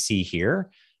 like we see here,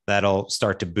 that'll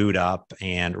start to boot up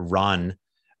and run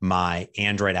my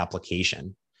Android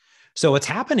application. So what's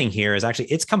happening here is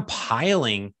actually it's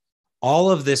compiling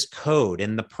all of this code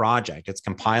in the project. It's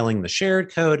compiling the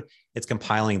shared code, it's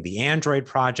compiling the Android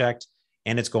project,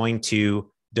 and it's going to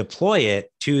deploy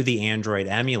it to the Android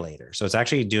emulator. So it's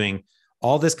actually doing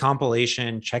all this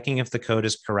compilation, checking if the code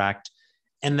is correct,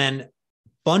 and then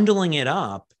bundling it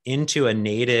up into a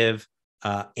native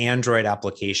Android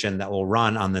application that will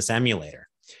run on this emulator.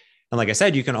 And like I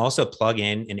said, you can also plug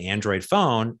in an Android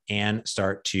phone and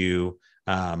start to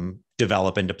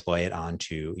develop and deploy it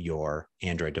onto your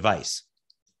Android device.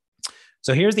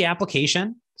 So here's the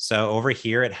application. So over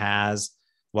here, it has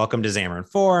welcome to Xamarin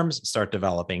Forms, start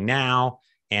developing now.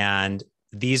 And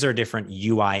these are different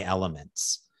UI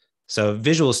elements. So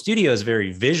Visual Studio is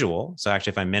very visual. So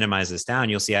actually, if I minimize this down,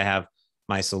 you'll see I have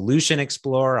my Solution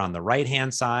Explorer on the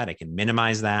right-hand side. I can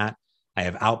minimize that. I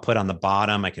have output on the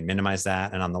bottom. I can minimize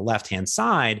that. And on the left-hand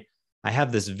side, I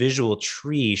have this visual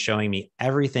tree showing me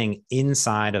everything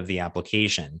inside of the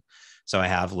application. So I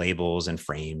have labels and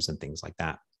frames and things like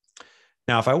that.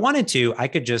 Now, if I wanted to, I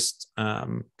could just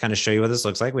kind of show you what this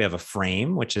looks like. We have a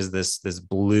frame, which is this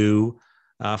blue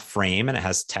frame, and it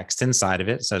has text inside of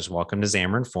it. It says, welcome to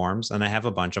Xamarin Forms. And I have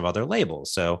a bunch of other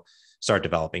labels. So start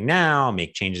developing now,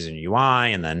 make changes in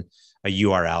UI, and then a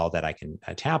URL that I can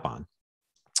tap on.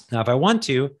 Now, if I want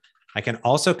to, I can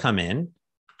also come in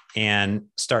and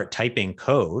start typing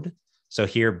code. So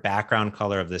here, background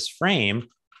color of this frame,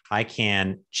 I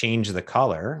can change the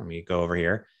color. Let me go over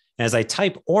here. And as I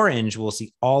type orange, we'll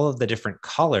see all of the different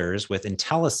colors with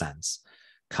IntelliSense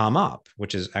come up,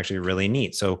 which is actually really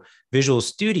neat. So Visual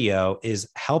Studio is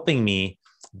helping me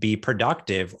be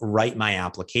productive, write my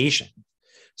application.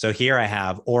 So here I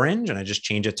have orange, and I just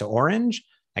change it to orange.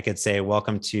 I could say,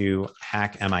 welcome to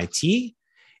Hack MIT.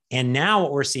 And now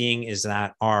what we're seeing is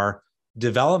that our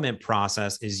development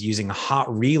process is using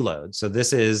hot reload. So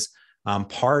this is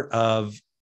part of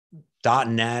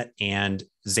 .NET and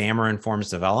Xamarin Forms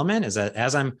development, is that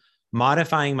as I'm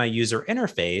modifying my user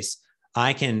interface,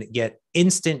 I can get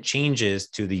instant changes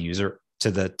to the user,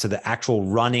 to the actual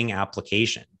running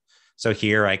application. So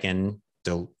here I can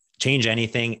change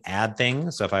anything, add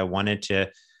things. So if I wanted to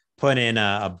put in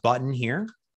a button here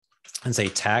and say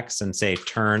text and say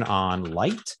turn on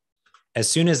light, as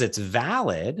soon as it's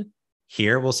valid,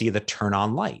 here we'll see the turn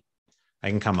on light. I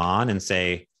can come on and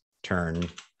say turn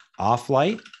off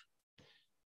light.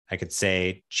 I could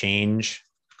say change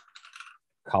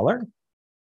color.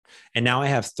 And now I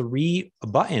have 3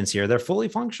 buttons here. They're fully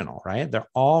functional, right? They're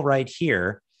all right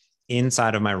here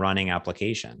inside of my running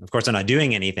application. Of course, I'm not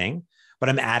doing anything, but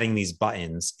I'm adding these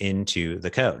buttons into the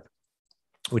code,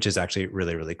 which is actually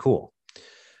really, really cool.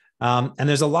 And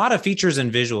there's a lot of features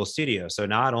in Visual Studio. So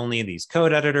not only these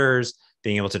code editors,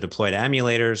 being able to deploy to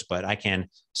emulators, but I can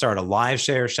start a live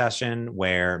share session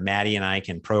where Maddy and I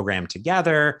can program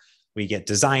together. We get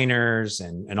designers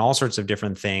and all sorts of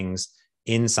different things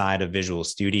inside of Visual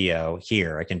Studio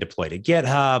here. I can deploy to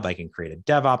GitHub. I can create a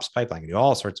DevOps pipeline. I can do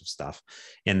all sorts of stuff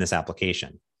in this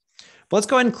application. But let's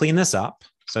go ahead and clean this up.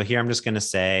 So here I'm just going to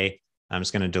say, I'm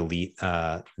just going to delete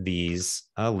these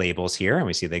labels here, and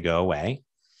we see they go away.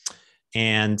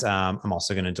 And I'm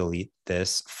also going to delete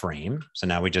this frame. So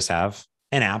now we just have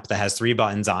an app that has 3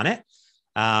 buttons on it.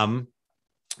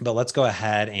 But let's go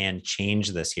ahead and change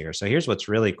this here. So here's what's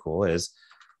really cool is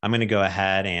I'm going to go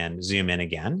ahead and zoom in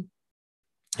again.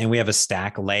 And we have a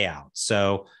stack layout.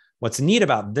 So what's neat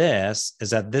about this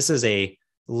is that this is a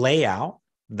layout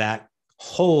that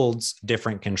holds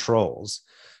different controls.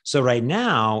 So right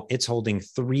now it's holding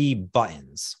 3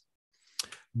 buttons,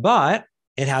 but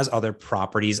it has other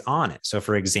properties on it. So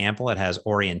for example, it has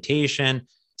orientation,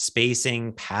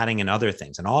 spacing, padding, and other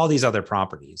things, and all these other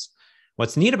properties.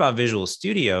 What's neat about Visual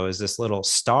Studio is this little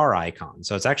star icon.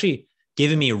 So it's actually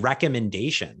giving me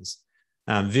recommendations.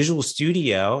 Visual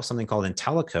Studio, something called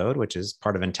IntelliCode, which is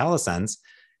part of IntelliSense,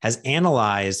 has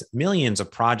analyzed millions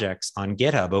of projects on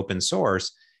GitHub open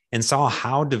source and saw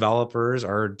how developers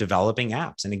are developing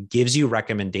apps. And it gives you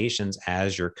recommendations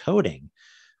as you're coding.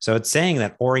 So it's saying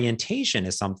that orientation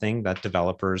is something that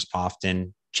developers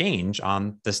often change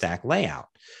on the stack layout.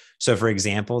 So for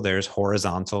example, there's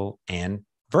horizontal and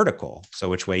vertical. So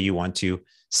which way you want to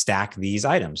stack these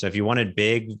items. So if you wanted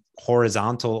big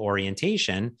horizontal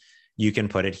orientation, you can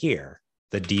put it here.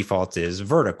 The default is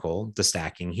vertical, the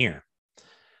stacking here.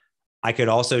 I could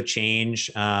also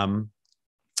change, let's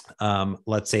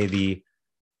say the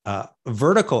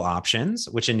vertical options,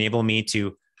 which enable me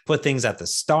to put things at the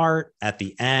start, at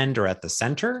the end, or at the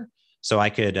center. So I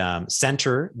could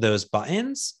center those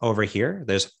buttons over here.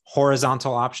 There's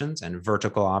horizontal options and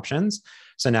vertical options.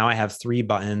 So now I have 3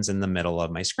 buttons in the middle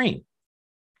of my screen.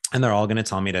 And they're all going to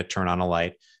tell me to turn on a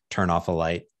light, turn off a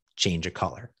light, change a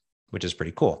color, which is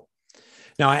pretty cool.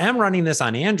 Now I am running this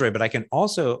on Android, but I can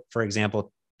also, for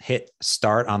example, hit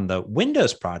start on the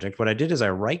Windows project. What I did is I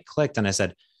right-clicked and I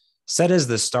said, set as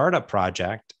the startup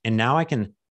project. And now I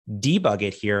can debug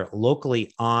it here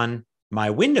locally on my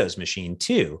Windows machine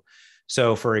too.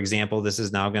 So for example, this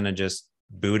is now going to just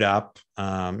boot up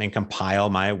and compile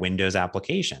my Windows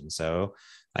application. So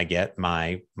I get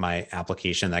my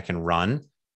application that can run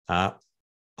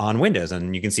on Windows.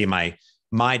 And you can see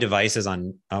my device is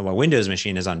on my Windows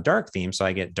machine is on dark theme. So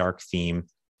I get dark theme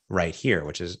right here,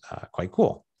 which is quite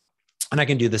cool. And I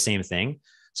can do the same thing.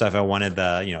 So if I wanted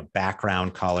the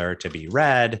background color to be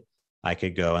red, I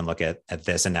could go and look at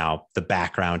this. And now the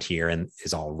background here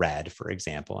is all red, for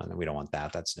example. And we don't want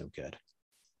that. That's no good.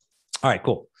 All right,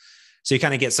 cool. So you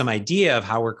kind of get some idea of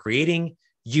how we're creating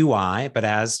UI, but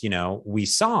as we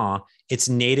saw, it's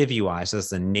native UI. So it's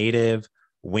the native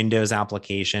Windows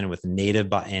application with native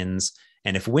buttons.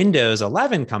 And if Windows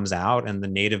 11 comes out and the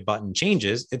native button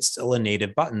changes, it's still a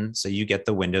native button. So you get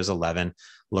the Windows 11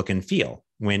 look and feel.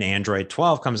 When Android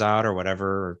 12 comes out or whatever,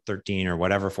 or 13 or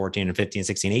whatever, 14 and 15,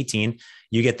 16, 18,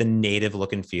 you get the native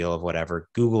look and feel of whatever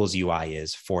Google's UI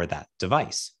is for that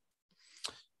device.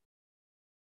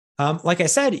 Like I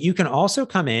said, you can also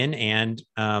come in and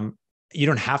you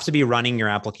don't have to be running your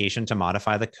application to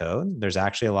modify the code. There's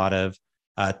actually a lot of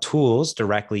tools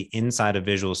directly inside of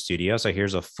Visual Studio. So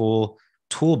here's a full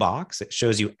toolbox. It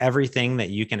shows you everything that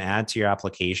you can add to your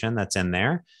application that's in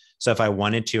there. So if I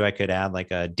wanted to, I could add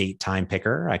like a date time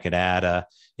picker. I could add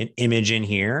an image in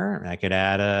here. I could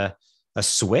add a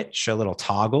switch, a little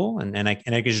toggle, and I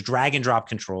could just drag and drop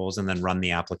controls and then run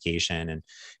the application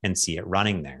and see it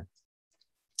running there.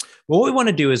 What we want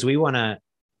to do is we want to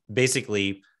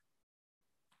basically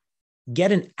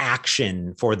get an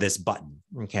action for this button.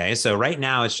 Okay, so right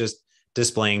now it's just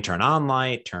displaying turn on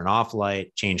light, turn off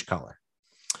light, change color.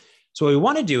 So what we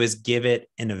want to do is give it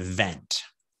an event.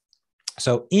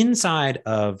 So inside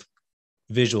of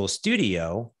Visual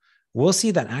Studio, we'll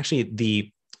see that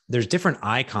actually there's different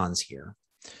icons here.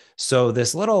 So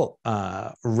this little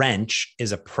wrench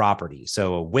is a property.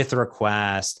 So a width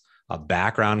request, a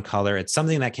background color, it's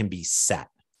something that can be set.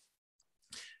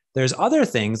 There's other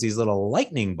things, these little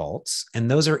lightning bolts,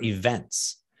 and those are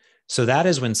events. So that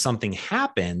is when something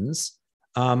happens,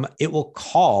 it will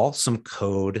call some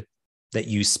code that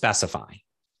you specify.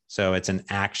 So it's an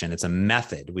action, it's a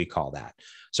method, we call that.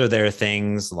 So there are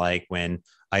things like when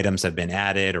items have been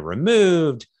added or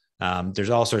removed. There's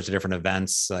all sorts of different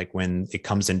events, like when it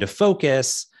comes into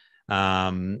focus,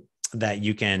 that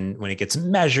you can, when it gets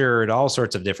measured, all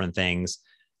sorts of different things.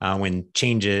 When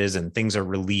changes and things are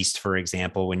released, for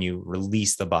example, when you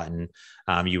release the button,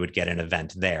 you would get an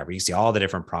event there. But you see all the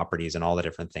different properties and all the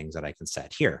different things that I can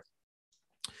set here.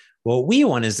 What we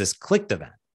want is this clicked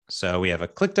event. So we have a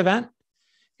clicked event.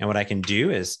 And what I can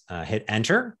do is hit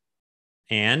enter,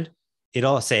 and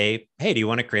it'll say, hey, do you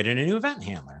want to create a new event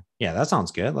handler? Yeah, that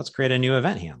sounds good. Let's create a new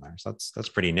event handler. So that's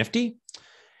pretty nifty.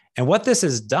 And what this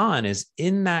has done is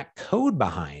in that code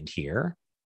behind here.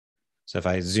 So if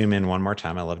I zoom in one more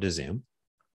time, I love to zoom.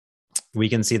 We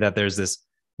can see that there's this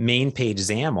main page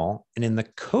XAML, and in the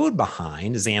code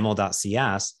behind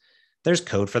XAML.cs, there's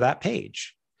code for that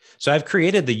page. So I've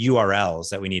created the URLs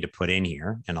that we need to put in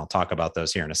here, and I'll talk about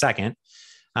those here in a second.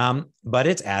 But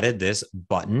it's added this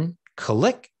button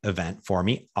click event for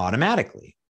me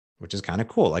automatically, which is kind of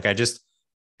cool. Like I just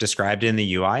described it in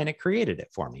the UI and it created it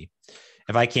for me.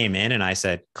 If I came in and I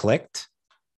said clicked,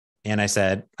 and I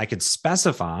said I could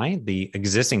specify the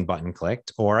existing button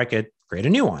clicked, or I could create a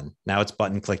new one. Now it's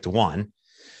button clicked 1.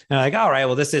 And I'm like, all right,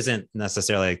 well, this isn't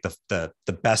necessarily like the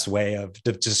best way of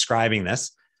describing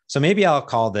this. So maybe I'll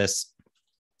call this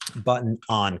button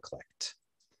on clicked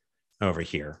over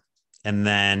here. And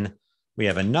then we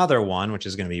have another one, which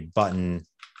is going to be button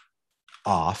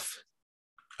off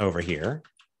over here.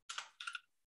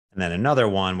 And then another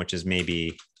one, which is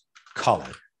maybe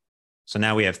color. So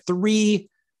now we have 3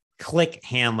 click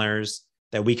handlers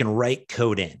that we can write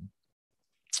code in,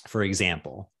 for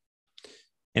example.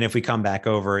 And if we come back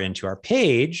over into our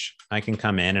page, I can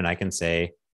come in and I can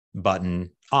say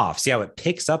button off. See how it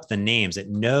picks up the names? It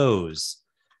knows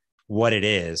what it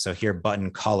is. So here,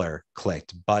 button color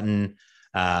clicked, button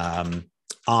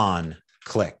on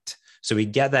clicked. So we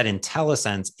get that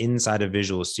IntelliSense inside of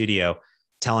Visual Studio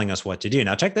telling us what to do.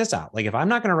 Now check this out. Like if I'm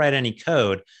not going to write any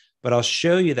code, but I'll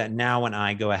show you that now when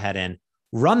I go ahead and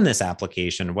run this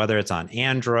application, whether it's on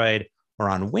Android or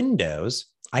on Windows,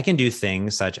 I can do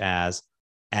things such as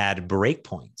add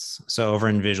breakpoints. So over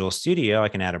in Visual Studio, I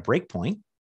can add a breakpoint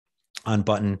on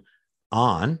button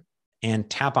on and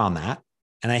tap on that.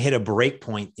 And I hit a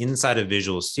breakpoint inside of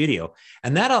Visual Studio.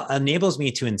 And that enables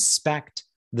me to inspect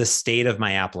the state of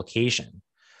my application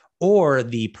or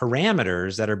the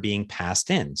parameters that are being passed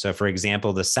in. So for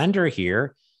example, the sender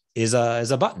here is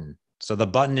a button. So the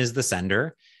button is the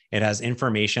sender. It has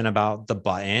information about the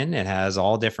button. It has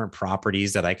all different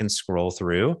properties that I can scroll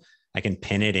through. I can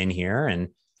pin it in here and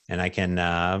I can,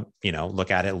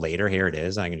 look at it later. Here it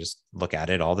is. I can just look at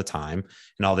it all the time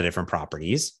and all the different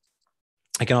properties.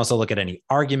 I can also look at any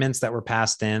arguments that were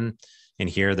passed in. And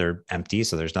here they're empty,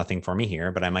 so there's nothing for me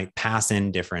here, but I might pass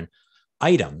in different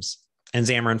items. And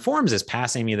Xamarin Forms is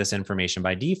passing me this information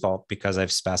by default because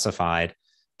I've specified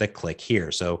the click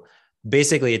here. So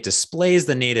basically it displays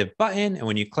the native button. And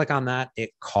when you click on that, it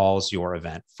calls your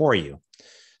event for you.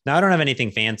 Now I don't have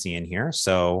anything fancy in here.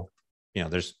 So,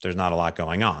 there's not a lot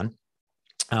going on.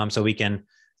 So we can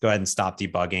go ahead and stop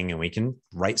debugging and we can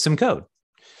write some code.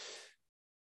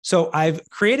 So I've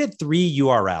created 3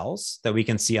 URLs that we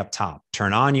can see up top: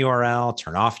 turn on URL,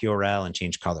 turn off URL, and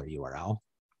change color URL.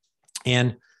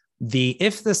 And the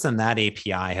if this then that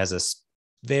API has a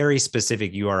very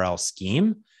specific URL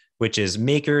scheme, which is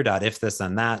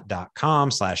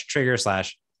maker.ifthisandthat.com/trigger/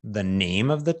 the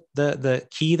name of the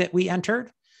key that we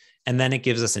entered. And then it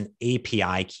gives us an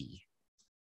API key.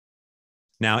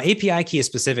 Now, API key is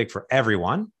specific for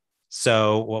everyone.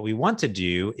 So what we want to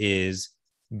do is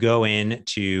go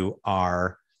into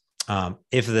our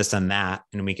if this and that,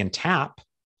 and we can tap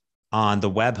on the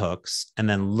webhooks and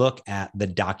then look at the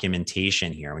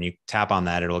documentation here. When you tap on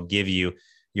that, it'll give you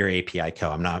your API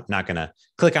code. I'm not going to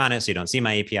click on it so you don't see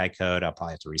my API code. I'll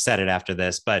probably have to reset it after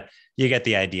this, but you get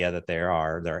the idea that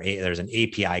there's an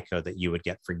API code that you would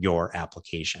get for your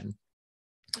application.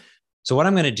 So what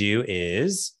I'm going to do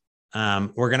is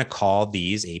we're going to call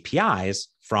these APIs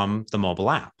from the mobile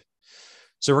app.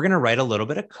 So we're going to write a little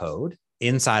bit of code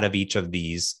inside of each of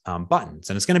these buttons.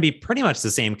 And it's going to be pretty much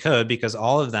the same code because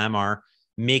all of them are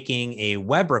making a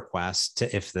web request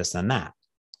to if this then that.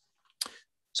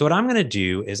 So what I'm going to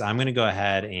do is I'm going to go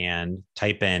ahead and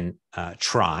type in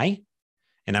try,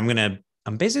 and I'm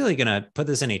basically going to put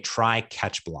this in a try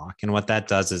catch block. And what that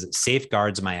does is it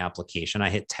safeguards my application. I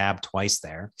hit tab twice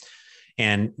there,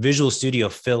 and Visual Studio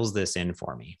fills this in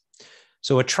for me.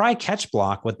 So a try catch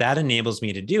block, what that enables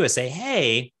me to do is say,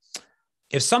 hey,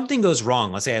 if something goes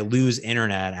wrong, let's say I lose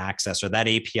internet access or that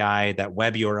API, that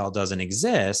web URL doesn't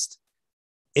exist,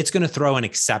 it's going to throw an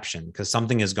exception because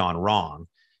something has gone wrong.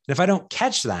 And if I don't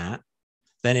catch that,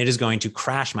 then it is going to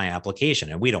crash my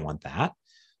application, and we don't want that.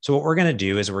 So what we're going to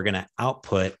do is we're going to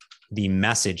output the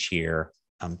message here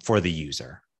for the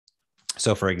user.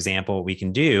 So for example, what we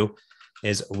can do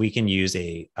is we can use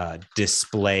a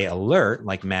display alert,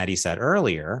 like Maddie said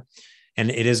earlier,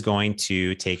 and it is going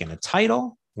to take in a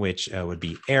title, which would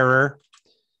be error.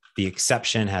 The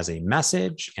exception has a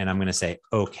message, and I'm going to say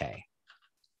OK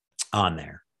on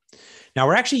there. Now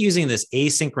we're actually using this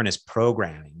asynchronous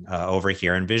programming over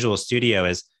here, and Visual Studio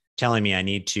is telling me I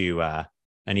need to add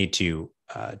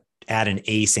an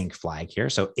async flag here.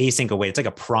 So async await, it's like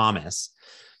a promise.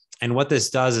 And what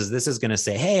this does is this is going to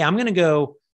say, hey, I'm going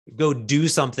to go do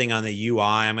something on the UI.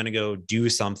 I'm going to go do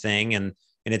something. And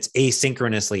and it's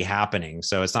asynchronously happening.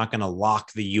 So it's not going to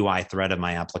lock the UI thread of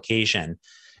my application.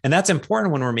 And that's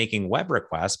important when we're making web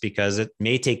requests because it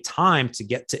may take time to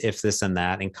get to if this and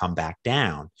that and come back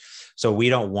down. So we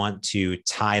don't want to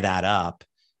tie that up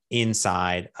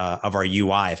inside of our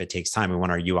UI. If it takes time, we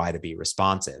want our UI to be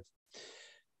responsive.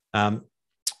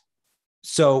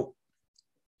 So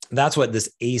that's what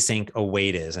this async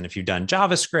await is. And if you've done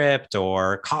JavaScript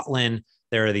or Kotlin,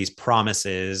 there are these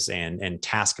promises and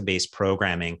task-based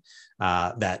programming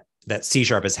that C#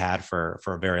 has had for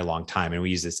a very long time. And we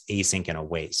use this async and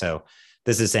await. So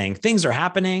this is saying things are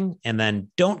happening and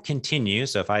then don't continue.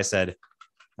 So if I said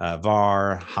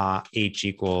var h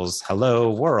equals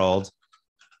hello world,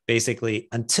 basically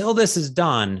until this is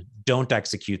done, don't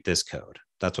execute this code.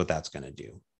 That's what that's going to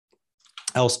do.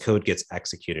 Else code gets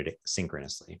executed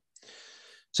synchronously.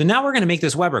 So now we're going to make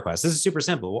this web request. This is super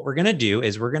simple. What we're going to do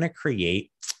is we're going to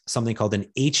create something called an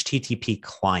HTTP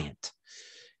client.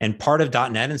 And part of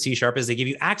 .NET and C# is they give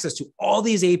you access to all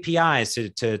these APIs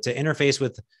to interface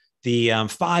with the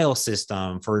file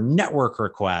system for network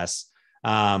requests,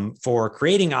 for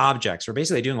creating objects. We're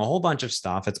basically doing a whole bunch of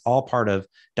stuff. It's all part of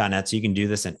 .NET. So you can do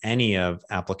this in any of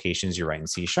applications you write in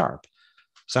C#. So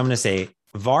I'm going to say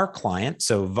var client.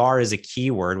 So var is a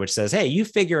keyword which says, hey, you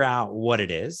figure out what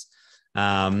it is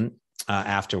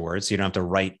afterwards. So you don't have to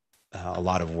write a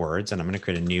lot of words. And I'm going to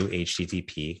create a new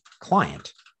HTTP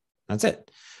client. That's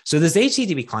it. So this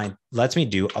HTTP client lets me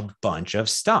do a bunch of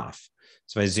stuff.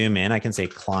 So if I zoom in, I can say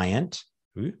client.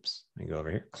 Oops, let me go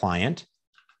over here. Client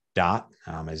dot.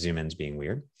 My zoom in is being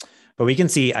weird. But we can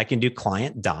see I can do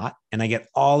client dot, and I get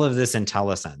all of this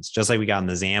IntelliSense, just like we got in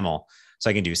the XAML. So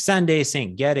I can do send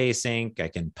async, get async. I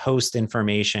can post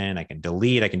information. I can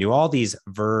delete. I can do all these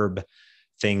verb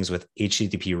things with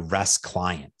HTTP REST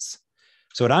clients.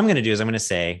 So what I'm going to do is I'm going to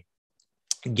say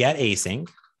get async,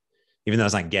 even though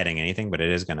it's not getting anything, but it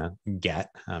is going to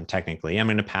get technically. I'm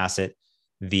going to pass it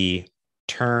the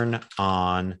turn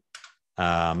on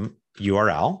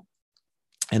URL.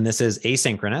 And this is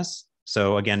asynchronous.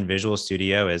 So again, Visual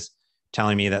Studio is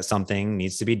telling me that something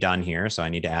needs to be done here. So I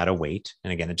need to add a wait.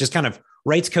 And again, it just kind of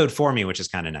writes code for me, which is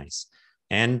kind of nice.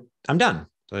 And I'm done.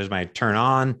 So there's my turn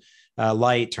on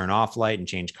light, turn off light, and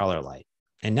change color light.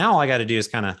 And now all I got to do is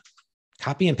kind of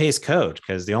copy and paste code,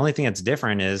 because the only thing that's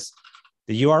different is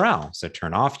the URL. So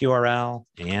turn off URL,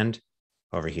 and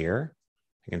over here,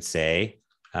 I can say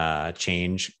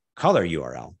change color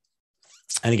URL.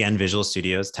 And again, Visual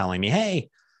Studio is telling me, hey,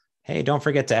 don't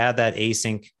forget to add that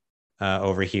async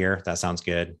over here. That sounds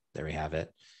good. There we have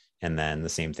it. And then the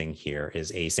same thing here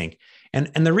is async.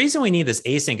 And the reason we need this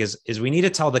async is we need to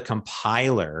tell the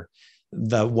compiler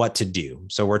what to do.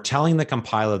 So we're telling the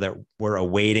compiler that we're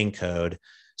awaiting code.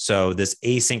 So this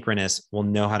asynchronous will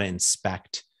know how to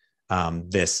inspect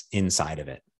this inside of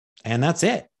it. And that's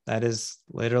it. That is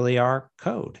literally our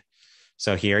code.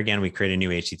 So here again, we create a new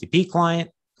HTTP client.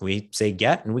 We say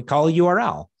get, and we call a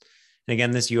URL. And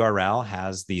again, this URL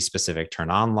has the specific turn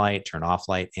on light, turn off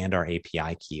light, and our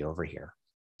API key over here.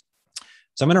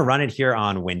 So I'm going to run it here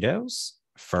on Windows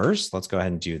first. Let's go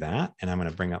ahead and do that. And I'm going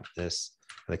to bring up this.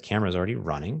 The camera is already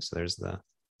running. So there's the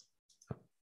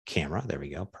camera. There we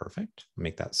go. Perfect.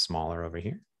 Make that smaller over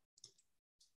here.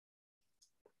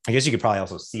 I guess you could probably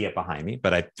also see it behind me,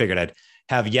 but I figured I'd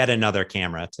have yet another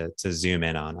camera to zoom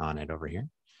in on it over here.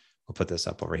 We'll put this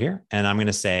up over here. And I'm going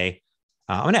to say,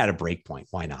 I'm going to add a breakpoint.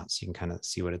 Why not? So you can kind of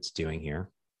see what it's doing here.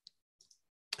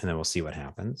 And then we'll see what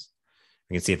happens.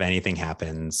 We can see if anything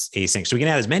happens async. So we can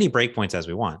add as many breakpoints as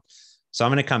we want. So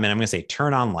I'm going to come in. I'm going to say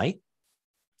turn on light.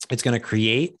 It's going to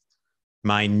create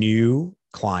my new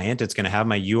client. It's going to have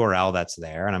my URL that's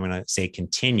there. And I'm going to say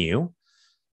continue.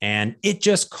 And it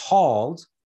just called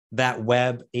that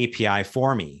web API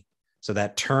for me. So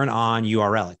that turn on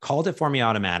URL, it called it for me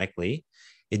automatically.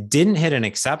 It didn't hit an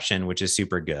exception, which is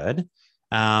super good.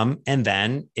 And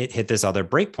then it hit this other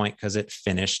breakpoint because it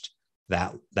finished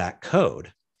that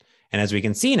code. And as we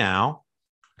can see now,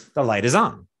 the light is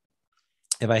on.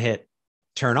 If I hit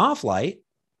turn off light,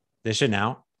 this should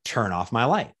now turn off my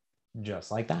light,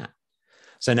 just like that.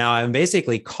 So now I'm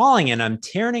basically calling and I'm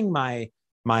turning my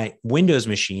Windows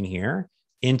machine here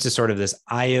into sort of this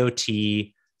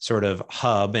IoT sort of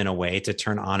hub in a way to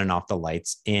turn on and off the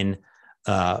lights in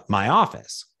my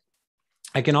office.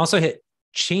 I can also hit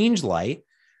change light,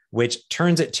 which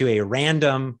turns it to a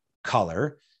random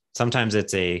color. Sometimes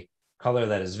it's a color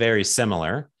that is very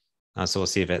similar. So we'll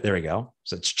see if there we go.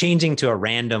 So it's changing to a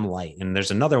random light. And there's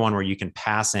another one where you can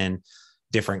pass in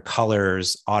different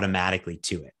colors automatically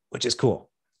to it, which is cool.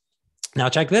 Now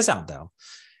check this out though,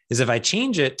 is if I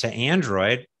change it to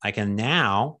Android, I can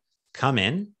now come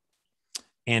in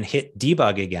and hit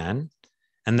debug again.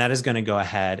 And that is going to go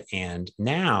ahead and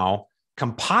now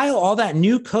compile all that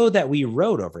new code that we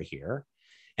wrote over here.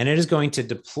 And it is going to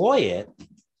deploy it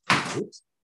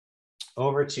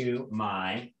over to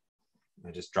my,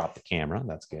 I just dropped the camera.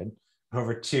 That's good.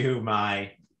 Over to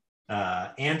my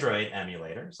Android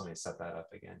emulator. So let me set that up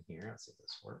again here. Let's see if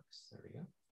this works. There we go.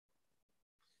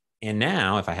 And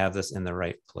now if I have this in the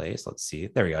right place, let's see.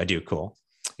 There we go. I do. Cool.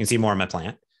 You can see more of my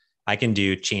plant. I can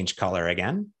do change color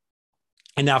again.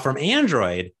 And now from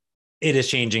Android, it is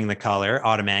changing the color,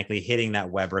 automatically hitting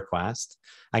that web request.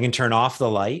 I can turn off the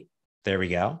light. There we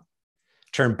go.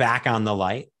 Turn back on the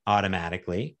light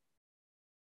automatically.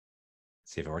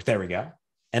 Let's see if it works. There we go.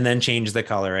 And then change the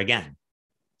color again,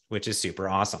 which is super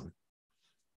awesome.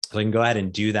 So I can go ahead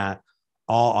and do that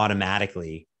all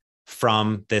automatically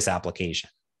from this application.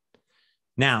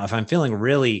 Now, if I'm feeling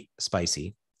really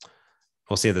spicy,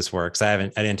 we'll see if this works. I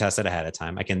didn't test it ahead of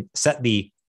time. I can set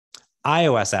the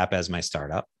iOS app as my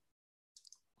startup.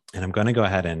 And I'm going to go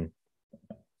ahead and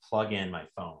plug in my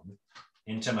phone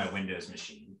into my Windows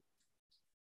machine.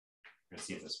 Let's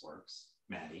see if this works.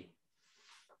 Maddy.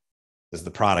 This is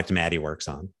the product Maddy works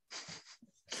on.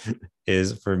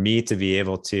 Is for me to be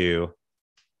able to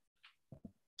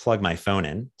plug my phone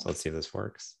in. So let's see if this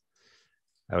works.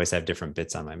 I always have different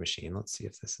bits on my machine. Let's see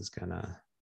if this is going to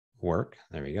work.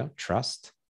 There we go.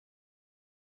 Trust.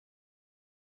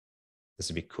 This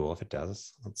would be cool if it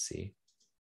does. Let's see.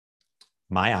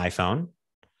 My iPhone.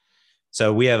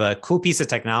 So we have a cool piece of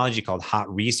technology called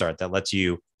Hot Restart that lets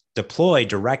you deploy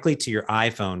directly to your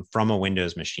iPhone from a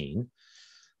Windows machine.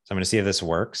 So I'm going to see if this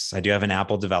works. I do have an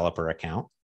Apple developer account.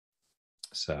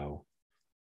 So, all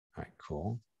right,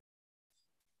 cool.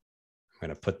 I'm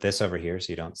going to put this over here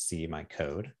so you don't see my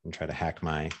code and try to hack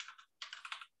my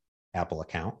Apple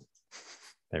account.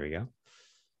 There we go.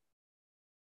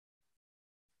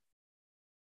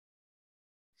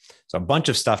 So a bunch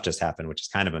of stuff just happened, which is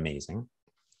kind of amazing.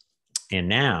 And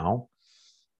now,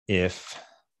 if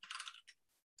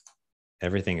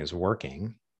everything is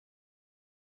working,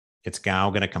 it's now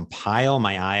going to compile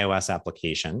my iOS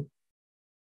application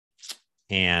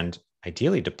and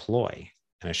ideally deploy.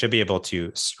 And I should be able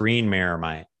to screen mirror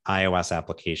my iOS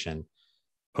application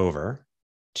over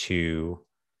to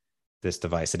this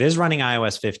device. It is running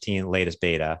iOS 15 latest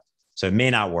beta, so it may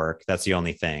not work. That's the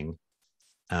only thing.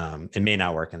 It may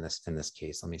not work in this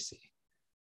case. Let me see,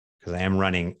 because I am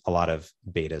running a lot of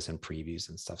betas and previews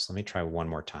and stuff. So let me try one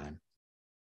more time.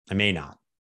 I may not.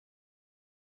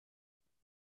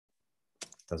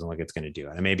 Doesn't look like it's going to do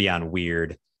it. I may be on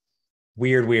weird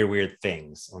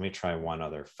things. Let me try one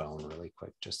other phone really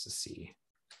quick just to see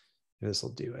if this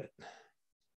will do it. Let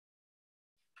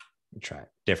me try it.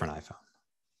 Different iPhone.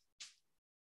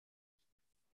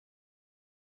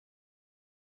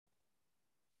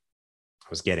 I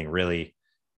was getting really,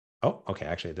 oh, okay.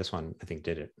 Actually, this one I think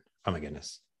did it. Oh my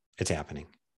goodness. It's happening.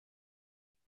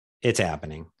 It's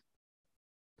happening.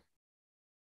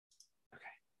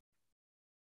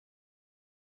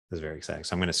 This is very exciting.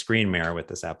 So I'm going to screen mirror with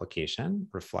this application,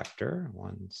 Reflector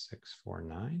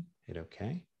 1649, hit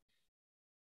OK.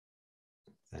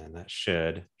 And that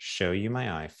should show you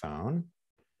my iPhone.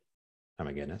 Oh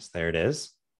my goodness, there it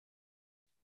is.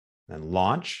 Then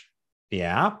launch the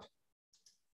app.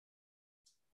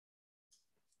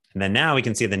 And then now we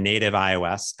can see the native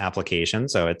iOS application.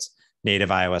 So it's native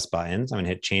iOS buttons. I'm going to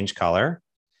hit change color.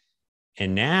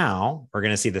 And now we're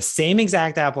going to see the same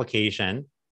exact application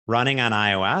running on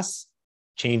iOS,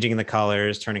 changing the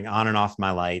colors, turning on and off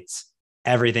my lights,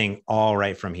 everything all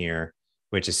right from here,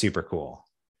 which is super cool.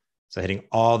 So hitting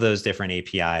all those different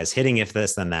APIs, hitting if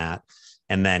this, then that,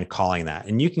 and then calling that.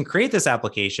 And you can create this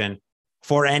application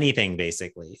for anything,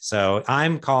 basically. So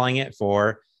I'm calling it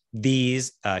for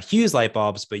these Hughes light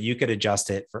bulbs, but you could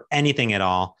adjust it for anything at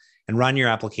all and run your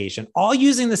application, all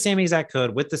using the same exact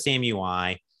code with the same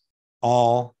UI,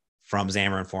 all from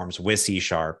Xamarin Forms with C#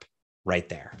 right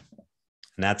there.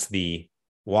 And that's the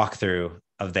walkthrough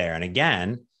of there. And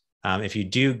again, if you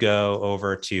do go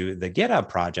over to the GitHub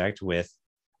project with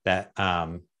that,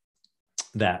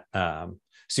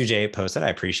 Sujay posted, I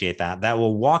appreciate that. That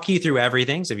will walk you through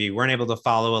everything. So if you weren't able to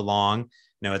follow along,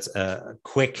 it's a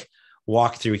quick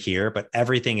walkthrough here, but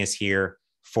everything is here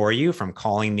for you, from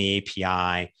calling the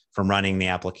API, from running the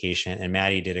application. And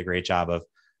Maddy did a great job of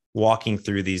walking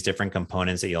through these different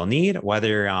components that you'll need, whether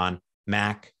you're on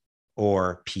Mac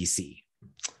or PC.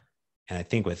 And I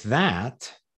think with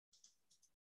that,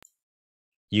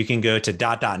 you can go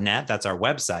to .net. That's our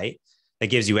website. That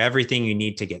gives you everything you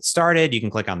need to get started. You can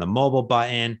click on the mobile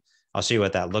button. I'll show you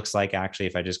what that looks like. Actually,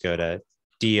 if I just go to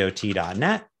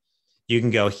dot.net, you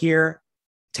can go here,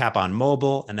 tap on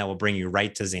mobile, and that will bring you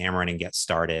right to Xamarin and get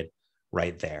started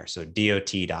right there. So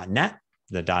dot.net,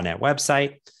 the .net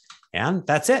website. And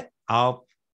that's it.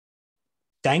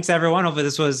 Thanks everyone. Hopefully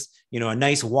this was, a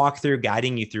nice walkthrough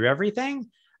guiding you through everything.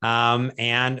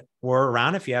 And we're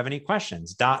around if you have any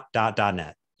questions.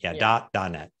 .net. Yeah.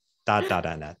 .net.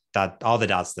 .net. All the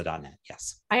dots to the .net.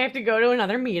 Yes. I have to go to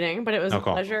another meeting, but it was a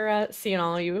pleasure seeing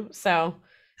all of you. So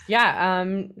yeah,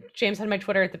 James had my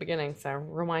Twitter at the beginning, so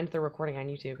rewind the recording on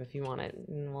YouTube if you want it,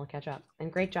 and we'll catch up.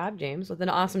 And great job, James, with an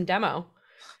awesome demo.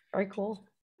 Very cool.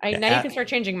 Now you can start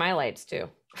changing my lights too.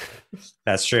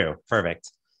 That's true.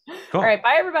 Perfect. Cool. All right.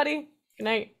 Bye, everybody. Good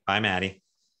night. Bye, Maddie.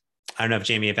 I don't know if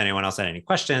Jamie, if anyone else had any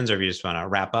questions or if you just want to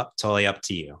wrap up, totally up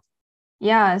to you.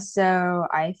 Yeah, so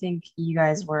I think you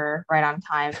guys were right on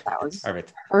time. That was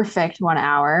perfect 1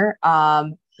 hour.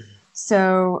 Thank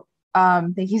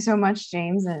you so much,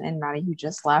 James and Maddie, who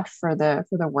just left for the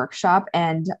workshop.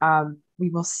 And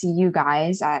we will see you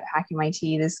guys at Hack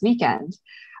MIT this weekend.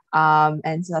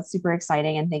 And so that's super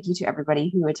exciting. And thank you to everybody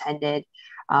who attended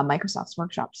Microsoft's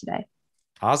workshop today.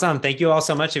 Awesome. Thank you all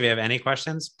so much. If you have any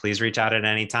questions, please reach out at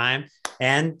any time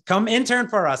and come intern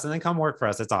for us and then come work for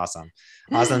us. It's awesome.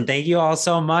 Awesome. Thank you all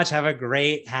so much. Have a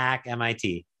great Hack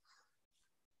MIT.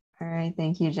 All right.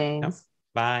 Thank you, James. Yep.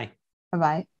 Bye.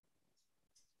 Bye-bye.